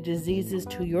transmitted diseases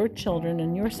to your children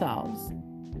and yourselves,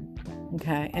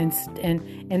 okay,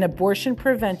 and abortion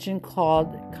prevention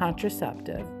called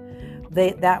contraceptive.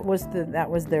 That was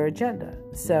their agenda.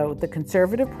 So the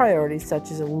conservative priorities,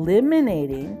 such as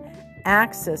eliminating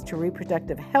access to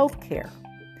reproductive health care,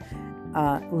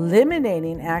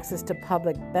 eliminating access to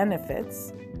public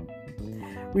benefits,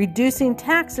 reducing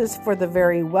taxes for the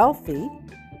very wealthy,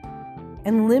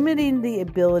 and limiting the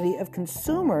ability of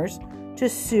consumers to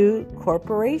sue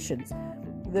corporations.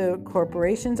 The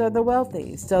corporations are the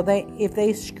wealthy. So if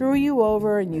they screw you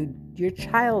over and your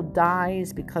child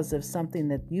dies because of something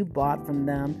that you bought from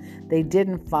them, they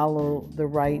didn't follow the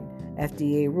right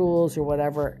FDA rules or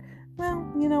whatever,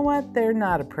 well, you know what? They're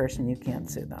not a person. You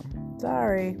can't sue them.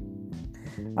 Sorry.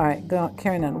 All right,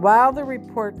 carrying on. While the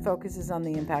report focuses on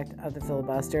the impact of the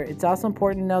filibuster, it's also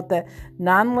important to note that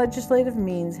non-legislative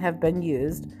means have been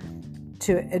used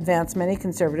to advance many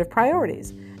conservative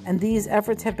priorities, and these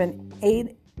efforts have been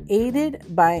aided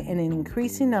by an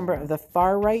increasing number of the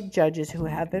far-right judges who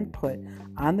have been put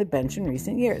on the bench in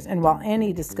recent years. And while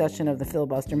any discussion of the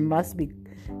filibuster must be,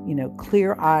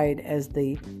 clear-eyed as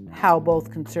how both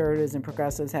conservatives and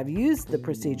progressives have used the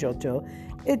procedural tool,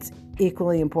 it's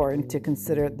equally important to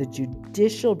consider the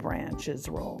judicial branch's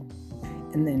role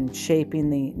in then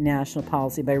shaping the national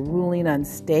policy by ruling on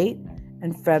state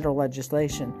and federal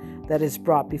legislation that is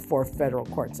brought before federal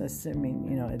courts,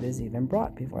 assuming, it is even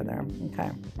brought before there. Okay.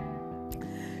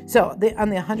 So on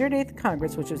the 108th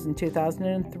Congress, which was in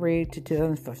 2003 to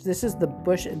 2005, this is the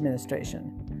Bush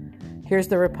administration. Here's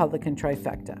the Republican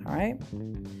trifecta, all right?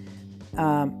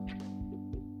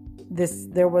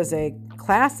 There was a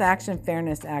Class Action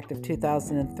Fairness Act of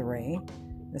 2003.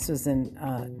 This was in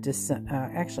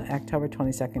October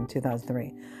 22nd,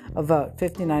 2003. A vote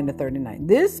 59 to 39.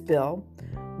 This bill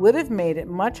would have made it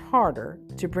much harder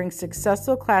to bring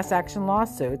successful class action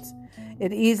lawsuits.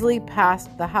 It easily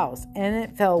passed the House, and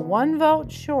it fell one vote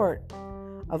short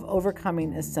of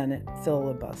overcoming a Senate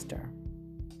filibuster.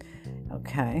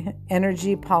 Okay,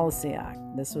 Energy Policy Act.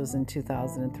 This was in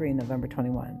 2003, November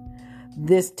 21.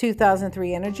 This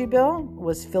 2003 energy bill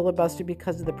was filibustered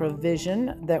because of the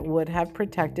provision that would have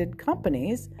protected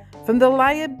companies from the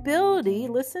liability,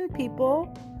 listen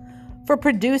people, for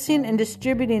producing and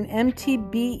distributing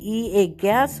MTBE, a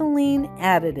gasoline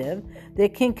additive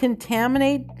that can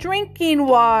contaminate drinking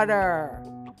water.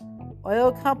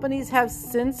 Oil companies have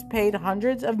since paid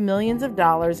hundreds of millions of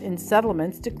dollars in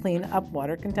settlements to clean up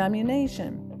water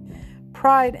contamination.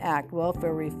 Pride Act,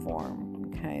 welfare reform.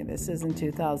 Okay, this is in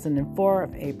 2004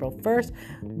 of April 1st.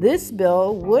 This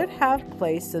bill would have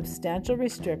placed substantial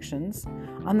restrictions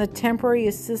on the temporary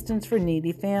assistance for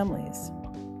needy families.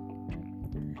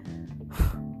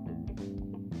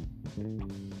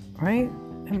 Right?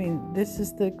 I mean, this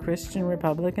is the Christian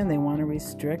Republican. They want to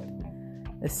restrict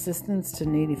assistance to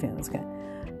needy families. Okay.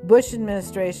 Bush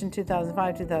administration,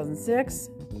 2005-2006.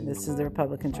 This is the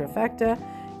Republican trifecta.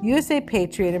 USA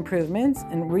Patriot Improvements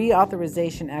and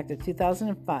Reauthorization Act of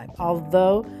 2005.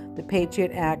 Although the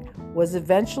Patriot Act was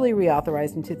eventually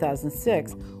reauthorized in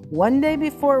 2006, one day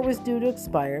before it was due to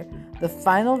expire, the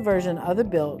final version of the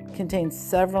bill contained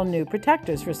several new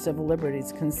protectors for civil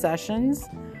liberties, concessions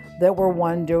that were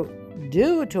won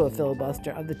due to a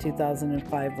filibuster of the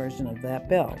 2005 version of that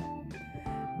bill.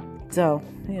 So,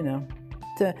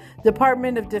 the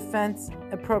Department of Defense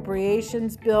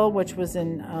Appropriations Bill, which was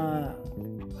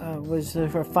was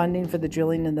for funding for the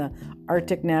drilling in the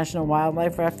Arctic National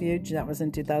Wildlife Refuge. That was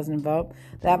in 2000 vote.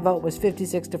 That vote was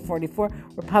 56 to 44.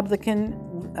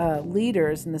 Republican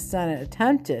leaders in the Senate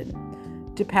attempted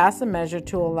to pass a measure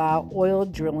to allow oil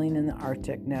drilling in the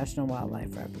Arctic National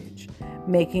Wildlife Refuge,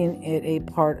 making it a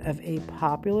part of a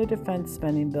popular defense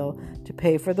spending bill to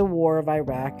pay for the war of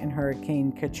Iraq and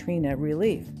Hurricane Katrina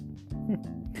relief.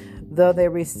 Though they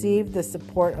received the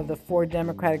support of the 4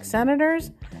 Democratic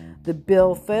senators, the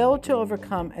bill failed to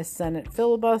overcome a Senate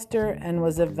filibuster and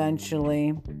was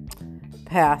eventually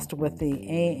passed with the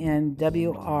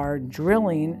ANWR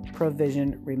drilling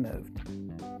provision removed.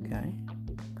 Okay.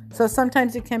 So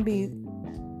sometimes it can be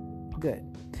good.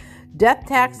 Death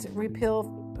Tax Repeal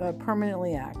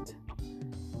Permanently Act.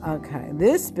 Okay,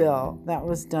 this bill, that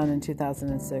was done in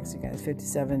 2006, you guys,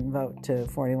 57 vote to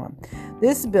 41.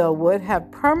 This bill would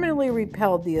have permanently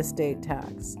repealed the estate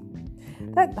tax.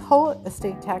 That whole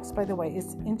estate tax, by the way,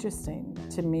 is interesting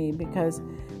to me because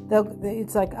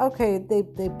it's like, okay, they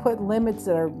put limits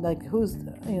that are like,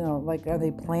 are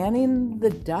they planning the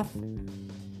death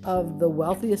of the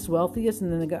wealthiest,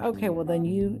 and then they go, okay, well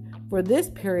then for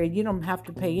this period, you don't have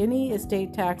to pay any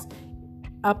estate tax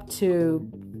up to,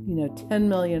 $10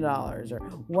 million or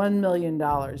 $1 million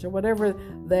or whatever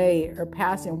they are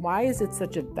passing. Why is it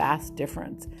such a vast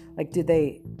difference? Like,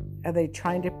 are they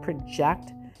trying to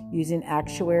project using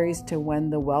actuaries to when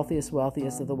the wealthiest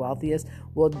of the wealthiest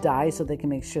will die so they can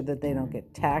make sure that they don't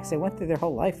get taxed? They went through their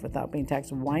whole life without being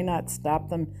taxed. Why not stop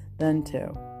them then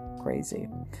too? Crazy.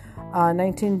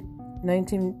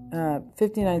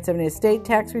 1959-70 estate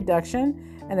tax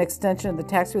reduction and extension of the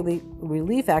Tax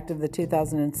Relief Act of the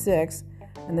 2006.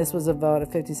 and this was a vote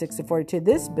of 56 to 42.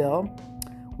 This bill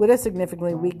would have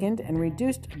significantly weakened and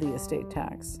reduced the estate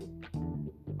tax.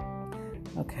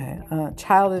 Okay,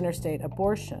 Child Interstate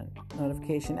Abortion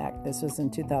Notification Act. This was in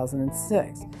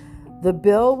 2006. The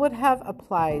bill would have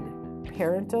applied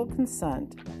parental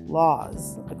consent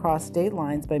laws across state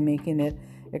lines by making it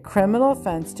a criminal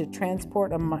offense to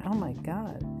transport a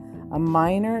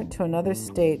minor to another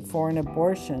state for an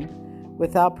abortion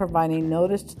without providing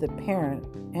notice to the parent,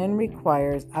 and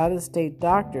requires out-of-state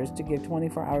doctors to give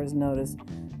 24 hours notice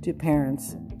to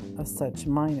parents of such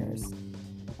minors.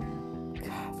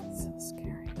 God, that's so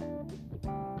scary.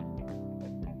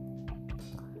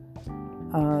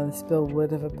 This bill would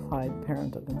have applied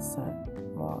parental consent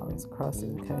laws across the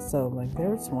UK. So,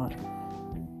 there's one.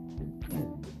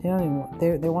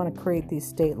 They want to create these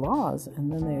state laws,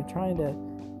 and then they're trying to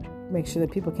make sure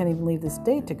that people can't even leave the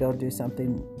state to go do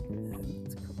something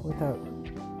without.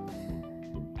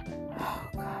 Oh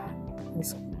God,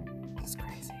 it's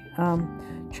crazy.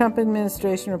 Trump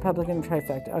administration Republican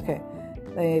trifecta. Okay,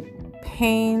 the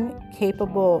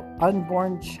Pain-Capable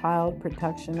Unborn Child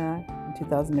Protection Act in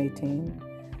 2018.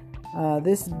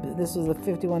 This was a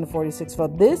 51 to 46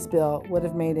 vote. This bill would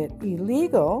have made it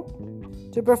illegal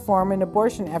to perform an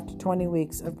abortion after 20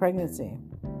 weeks of pregnancy.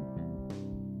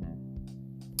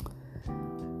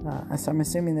 So I'm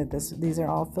assuming that these are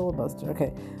all filibuster.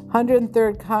 Okay,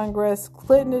 103rd Congress,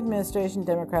 Clinton administration,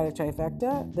 Democratic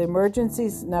trifecta. The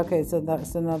emergencies. Okay, so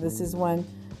now this is when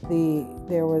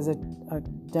there was a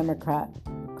Democratic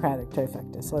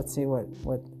trifecta. So let's see what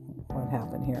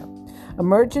happened here.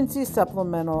 Emergency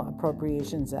Supplemental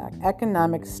Appropriations Act,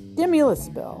 Economic Stimulus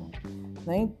Bill,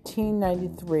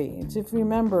 1993. So if you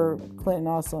remember, Clinton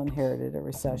also inherited a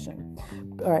recession.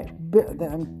 All right,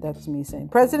 that's me saying.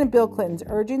 President Bill Clinton's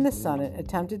urging the Senate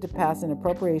attempted to pass an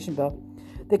appropriation bill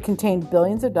that contained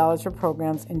billions of dollars for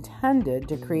programs intended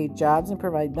to create jobs and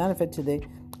provide benefit to the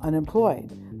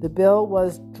unemployed. The bill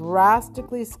was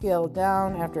drastically scaled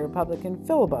down after a Republican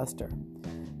filibuster.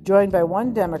 Joined by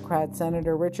one Democrat,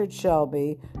 Senator Richard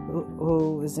Shelby,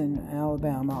 who was in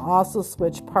Alabama, also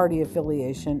switched party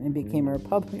affiliation and became a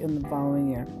Republican the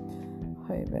following year.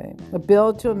 A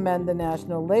bill to amend the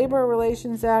National Labor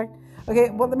Relations Act. Okay,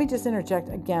 well, let me just interject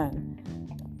again.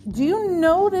 Do you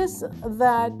notice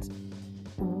that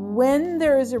when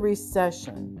there is a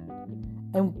recession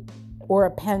or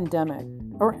a pandemic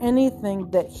or anything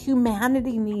that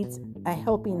humanity needs a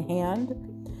helping hand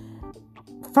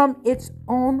from its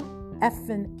own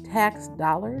effing tax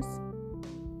dollars?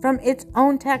 From its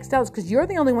own tax dollars, because you're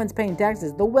the only ones paying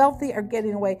taxes. The wealthy are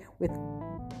getting away with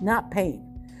not paying.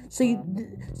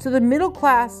 So the middle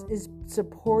class is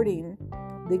supporting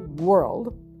the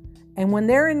world, and when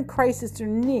they're in crisis or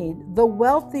need, the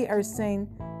wealthy are saying,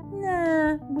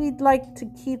 nah, we'd like to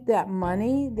keep that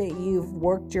money that you've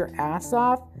worked your ass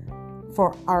off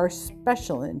for our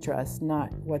special interests,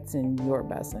 not what's in your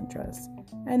best interest.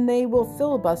 And they will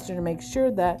filibuster to make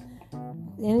sure that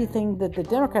anything that the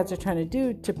Democrats are trying to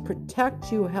do to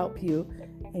protect you, help you,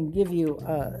 and give you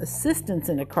assistance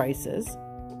in a crisis,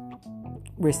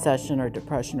 recession or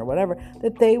depression or whatever,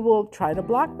 that they will try to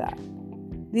block that.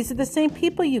 These are the same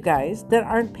people, you guys, that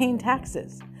aren't paying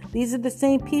taxes. These are the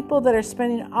same people that are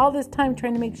spending all this time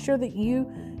trying to make sure that you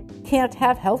can't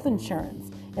have health insurance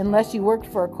unless you work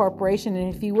for a corporation.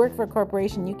 And if you work for a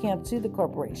corporation, you can't sue the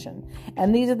corporation.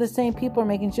 And these are the same people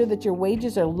making sure that your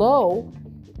wages are low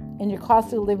and your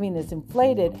cost of living is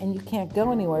inflated and you can't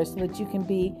go anywhere so that you can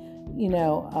be,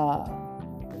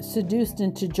 seduced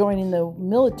into joining the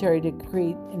military to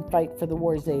create and fight for the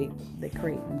wars they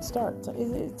create and start. So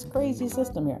it's a crazy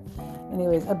system here.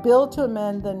 Anyways, a bill to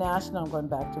amend the National, I'm going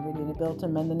back to reading, a bill to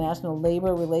amend the National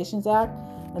Labor Relations Act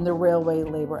and the Railway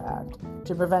Labor Act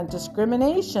to prevent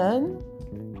discrimination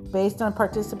based on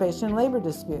participation in labor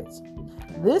disputes.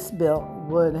 This bill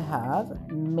would have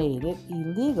made it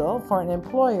illegal for an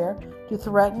employer to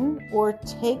threaten or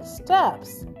take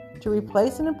steps to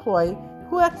replace an employee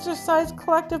who exercise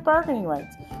collective bargaining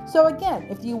rights. So again,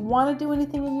 if you want to do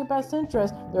anything in your best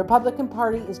interest, the Republican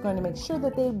Party is going to make sure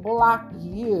that they block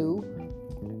you,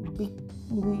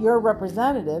 your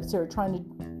representatives who are trying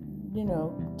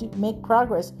to, make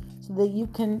progress so that you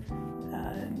can,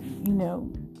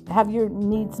 have your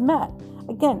needs met.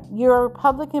 Again, you're a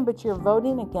Republican, but you're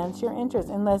voting against your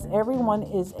interests. Unless everyone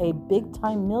is a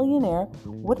big-time millionaire,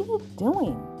 what are you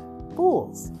doing?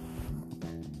 Fools.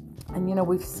 And,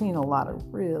 we've seen a lot of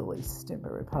really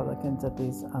stupid Republicans at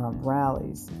these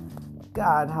rallies.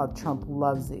 God, how Trump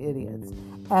loves the idiots.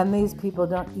 And these people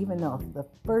don't even know the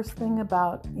first thing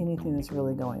about anything that's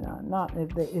really going on. Not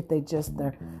if they just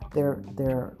they're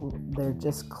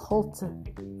just cult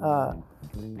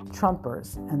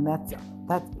Trumpers, and that's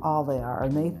all they are.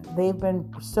 And they've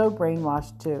been so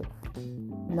brainwashed to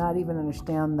not even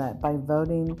understand that by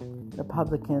voting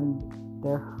Republican,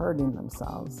 they're hurting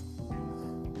themselves.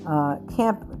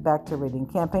 Back to reading.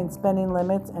 Campaign spending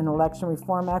limits and Election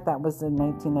Reform Act, that was in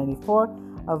 1994,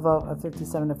 a vote of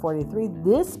 57 to 43.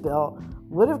 This bill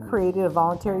would have created a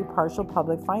voluntary partial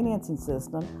public financing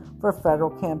system for federal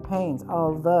campaigns,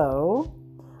 although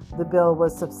the bill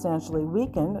was substantially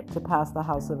weakened to pass the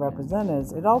House of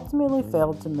Representatives. It ultimately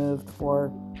failed to move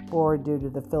forward due to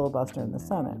the filibuster in the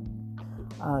Senate.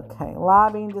 Okay,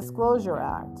 Lobbying Disclosure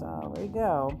Act. There you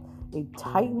go. The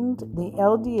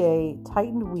LDA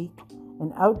tightened weak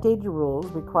and outdated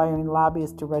rules requiring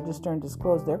lobbyists to register and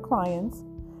disclose their clients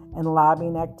and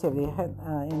lobbying activity.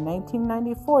 In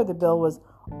 1994, the bill was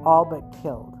all but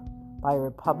killed by a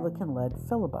Republican-led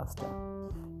filibuster.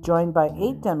 Joined by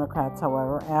 8 Democrats,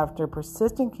 however, after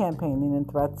persistent campaigning and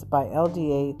threats by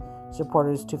LDA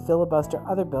supporters to filibuster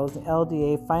other bills, the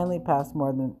LDA finally passed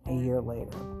more than a year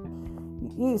later.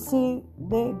 You see,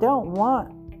 they don't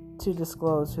want to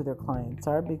disclose who their clients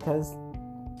are because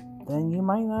then you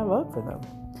might not vote for them.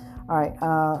 All right,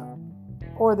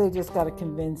 or they just got to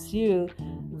convince you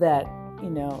that,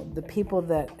 the people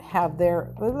that have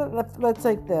their, let's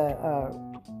take the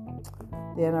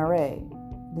NRA.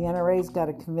 The NRA's got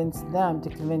to convince them to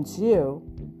convince you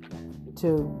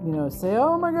to, say,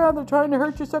 oh my God, they're trying to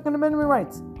hurt your Second Amendment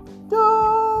rights.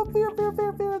 Oh, fear. They're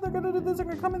going to do this. They're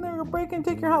going to come in there, they're going to break and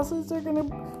take your houses. They're going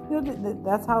to,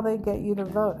 that's how they get you to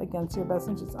vote against your best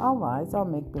interests. All lies, all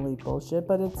make-believe bullshit,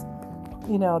 but it's,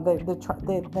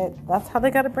 that's how they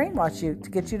got to brainwash you to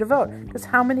get you to vote. Because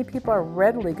how many people are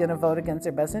readily going to vote against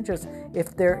their best interests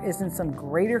if there isn't some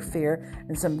greater fear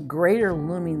and some greater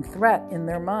looming threat in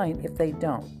their mind if they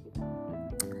don't?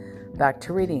 Back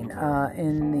to reading.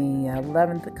 In the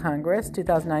 11th Congress,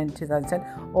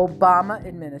 2009-2010, Obama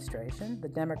administration, the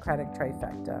Democratic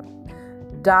trifecta,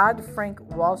 Dodd-Frank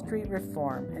Wall Street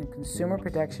Reform and Consumer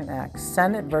Protection Act,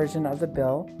 Senate version of the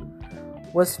bill,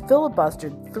 was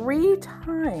filibustered 3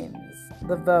 times.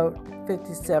 The vote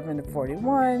 57 to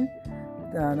 41.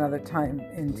 Another time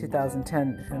in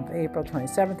 2010, on April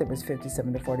 27th, it was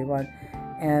 57 to 41.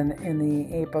 And in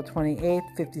the April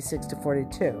 28th, 56 to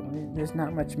 42. There's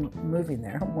not much moving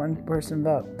there. One person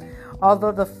vote.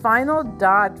 Although the final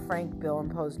Dodd-Frank bill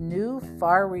imposed new,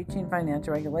 far-reaching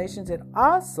financial regulations, it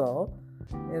also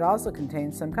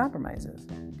contains some compromises.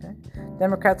 Okay?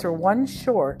 Democrats were one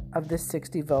short of the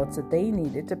 60 votes that they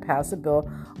needed to pass a bill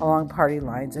along party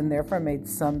lines and therefore made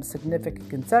some significant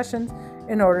concessions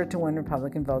in order to win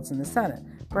Republican votes in the Senate.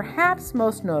 Perhaps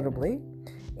most notably,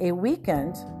 a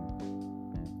weakened,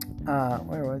 a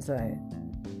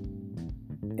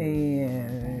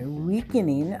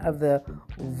weakening of the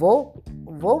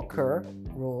Volcker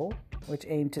rule, which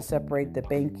aimed to separate the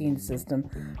banking system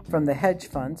from the hedge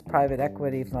funds, private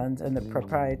equity funds, and the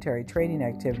proprietary trading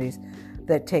activities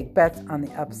that take bets on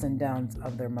the ups and downs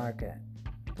of their market.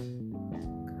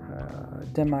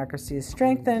 Democracy is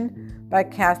strengthened by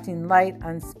casting light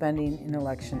on spending in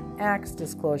Election Acts,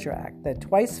 Disclosure Act, that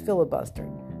twice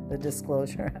filibustered the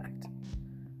Disclosure Act.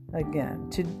 Again,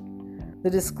 the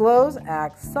Disclose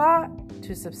Act sought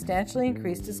to substantially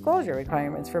increase disclosure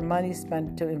requirements for money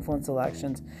spent to influence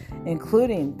elections,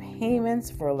 including payments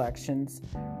for elections,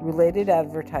 related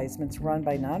advertisements run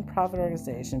by nonprofit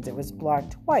organizations. It was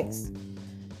blocked twice,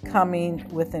 coming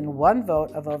within one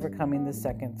vote of overcoming the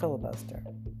second filibuster.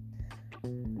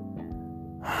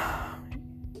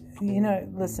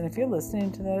 Listen, if you're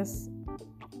listening to this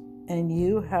and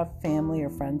you have family or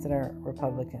friends that are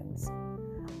Republicans,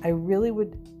 I really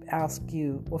would ask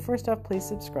you, well, first off, please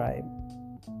subscribe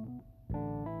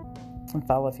and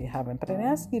follow if you haven't. But I'd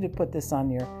ask you to put this on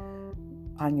your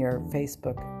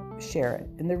Facebook, share it.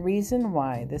 And the reason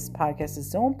why this podcast is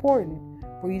so important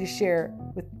for you to share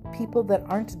with people that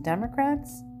aren't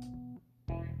Democrats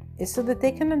is so that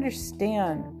they can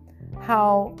understand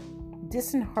how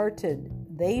disheartened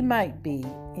they might be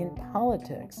in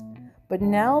politics. But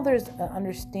now there's an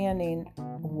understanding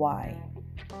why.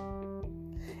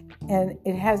 And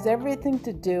it has everything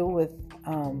to do with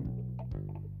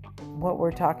what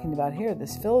we're talking about here,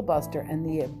 this filibuster and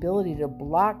the ability to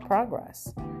block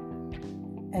progress.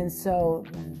 And so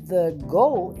the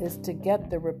goal is to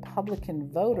get the Republican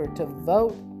voter to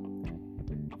vote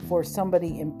for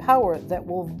somebody in power that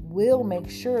will make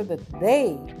sure that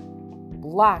they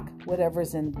block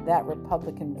whatever's in that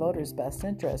Republican voter's best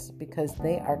interest, because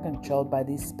they are controlled by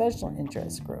the special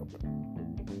interest group.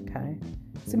 Okay?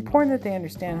 It's important that they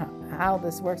understand how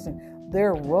this works and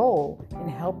their role in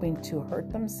helping to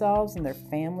hurt themselves and their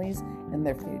families and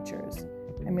their futures.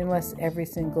 I mean, unless every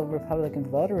single Republican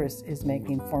voter is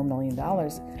making $4 million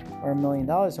or $1 million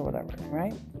or whatever,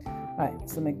 right? All right,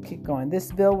 so let me keep going.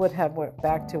 This bill would have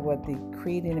back to what the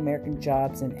Creating American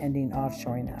Jobs and Ending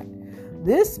Offshoring Act.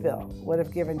 This bill would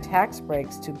have given tax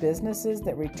breaks to businesses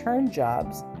that return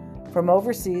jobs from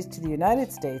overseas to the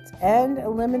United States and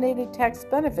eliminated tax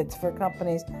benefits for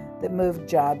companies that move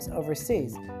jobs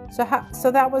overseas.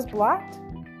 So that was blocked?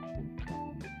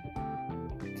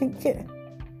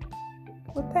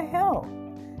 What the hell?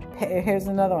 Here's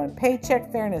another one.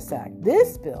 Paycheck Fairness Act.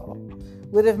 This bill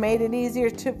would have made it easier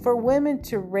for women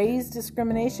to raise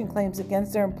discrimination claims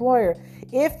against their employer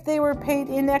if they were paid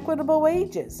inequitable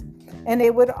wages. And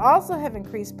it would also have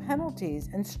increased penalties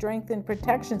and strengthened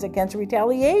protections against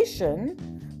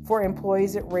retaliation for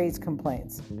employees that raise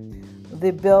complaints.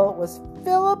 The bill was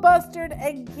filibustered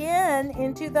again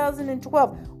in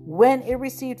 2012 when it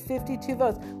received 52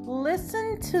 votes.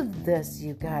 Listen to this,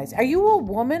 you guys. Are you a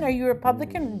woman? Are you a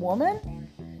Republican woman?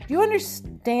 Do you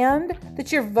understand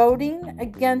that you're voting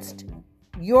against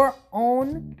your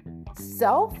own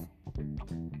self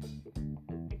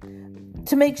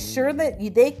to make sure that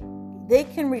they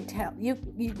can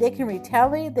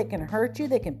retaliate, they can hurt you,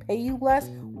 they can pay you less?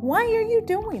 Why are you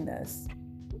doing this?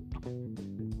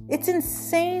 It's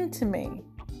insane to me.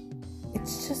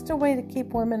 It's just a way to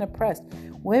keep women oppressed.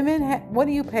 Women, what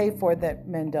do you pay for that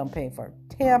men don't pay for?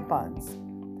 Tampons,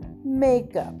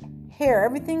 makeup, hair,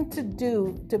 everything to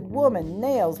do to women,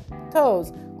 nails,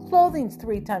 toes, clothing's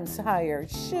 3 times higher,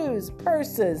 shoes,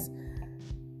 purses,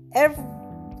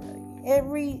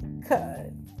 every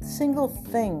single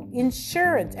thing,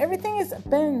 insurance, everything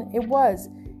was,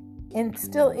 and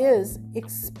still is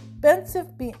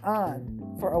expensive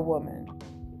beyond for a woman.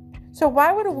 So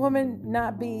why would a woman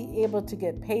not be able to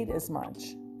get paid as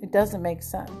much? It doesn't make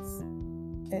sense.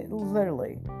 It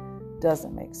literally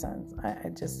doesn't make sense.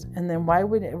 And then why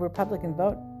would a Republican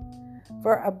vote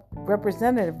for a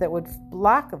representative that would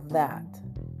block that?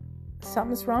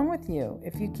 Something's wrong with you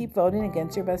if you keep voting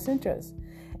against your best interests.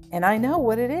 And I know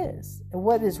what it is. And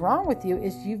what is wrong with you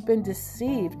is you've been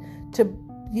deceived to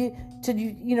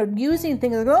using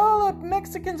things like, oh, the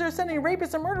Mexicans are sending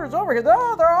rapists and murderers over here.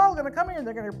 Oh, they're all going to come here and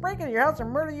they're going to break into your house and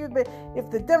murder you. But if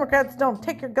the Democrats don't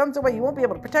take your guns away, you won't be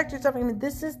able to protect yourself. I mean,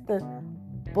 this is the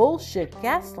bullshit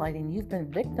gaslighting you've been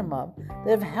victim of that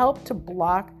have helped to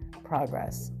block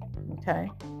progress, okay?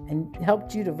 And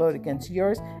helped you to vote against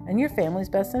yours and your family's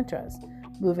best interests.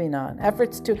 Moving on.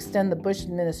 Efforts to extend the Bush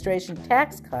administration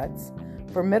tax cuts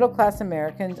for middle-class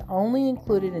Americans only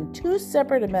included in 2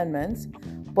 separate amendments,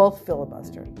 both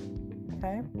filibustered.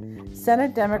 Okay?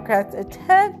 Senate Democrats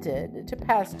attempted to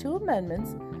pass 2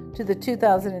 amendments to the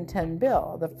 2010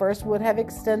 bill. The first would have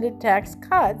extended tax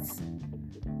cuts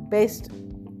based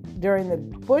during the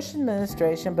Bush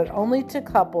administration, but only to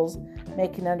couples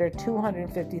making under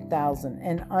 $250,000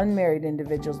 and unmarried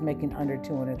individuals making under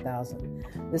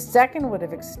 $200,000. The second would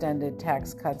have extended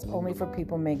tax cuts only for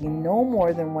people making no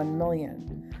more than $1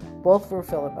 million. Both were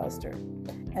filibustered.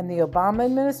 And the Obama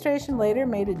administration later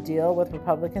made a deal with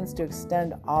Republicans to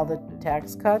extend all the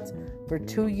tax cuts for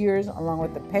 2 years, along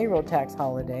with the payroll tax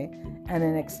holiday and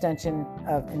an extension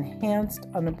of enhanced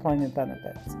unemployment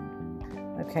benefits.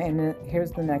 Okay, and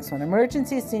here's the next one.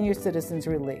 Emergency Senior Citizens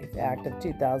Relief Act of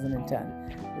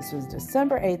 2010. This was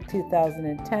December 8,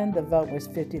 2010. The vote was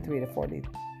 53 to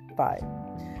 45.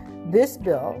 This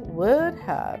bill would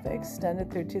have extended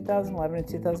through 2011 and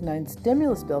 2009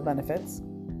 stimulus bill benefits.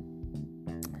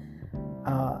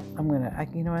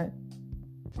 You know what?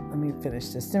 Let me finish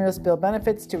this. Stimulus bill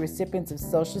benefits to recipients of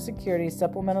Social Security,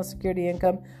 Supplemental Security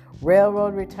Income,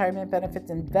 Railroad Retirement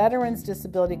Benefits, and Veterans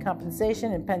Disability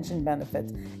Compensation and Pension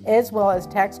Benefits, as well as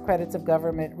tax credits of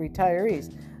government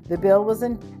retirees. The bill was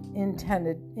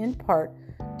intended, in part,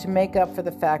 to make up for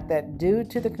the fact that due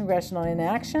to the congressional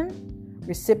inaction,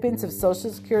 recipients of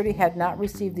Social Security had not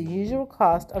received the usual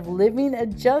cost of living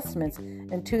adjustments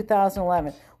in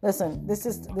 2011. Listen, this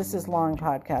is long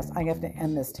podcast. I have to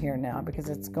end this here now because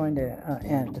it's going to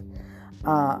end.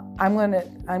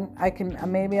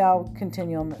 Maybe I'll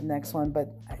continue on the next one,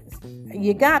 but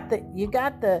you got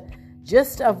the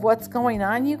gist of what's going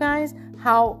on, you guys.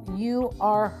 How you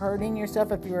are hurting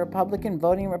yourself if you're Republican,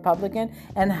 voting Republican,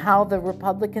 and how the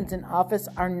Republicans in office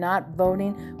are not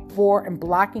voting for and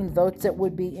blocking votes that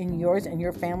would be in yours and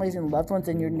your families and loved ones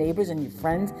and your neighbors and your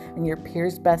friends and your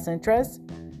peers' best interests.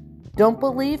 Don't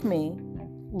believe me?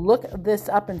 Look this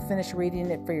up and finish reading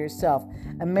it for yourself.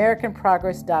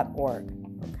 AmericanProgress.org.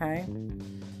 Okay.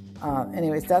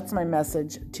 Anyways, that's my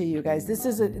message to you guys. This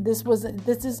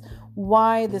is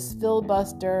why this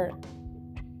filibuster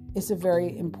is a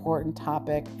very important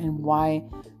topic and why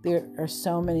there are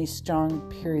so many strong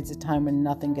periods of time when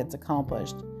nothing gets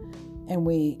accomplished. And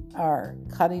we are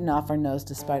cutting off our nose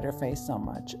to spite our face so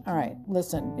much. All right,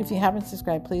 listen, if you haven't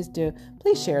subscribed, please do.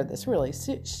 Please share this, really.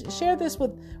 Share this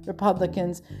with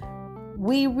Republicans.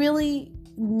 We really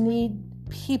need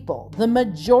people, the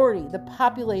majority, the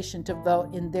population, to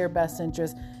vote in their best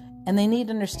interest. And they need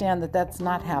to understand that that's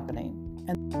not happening.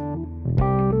 And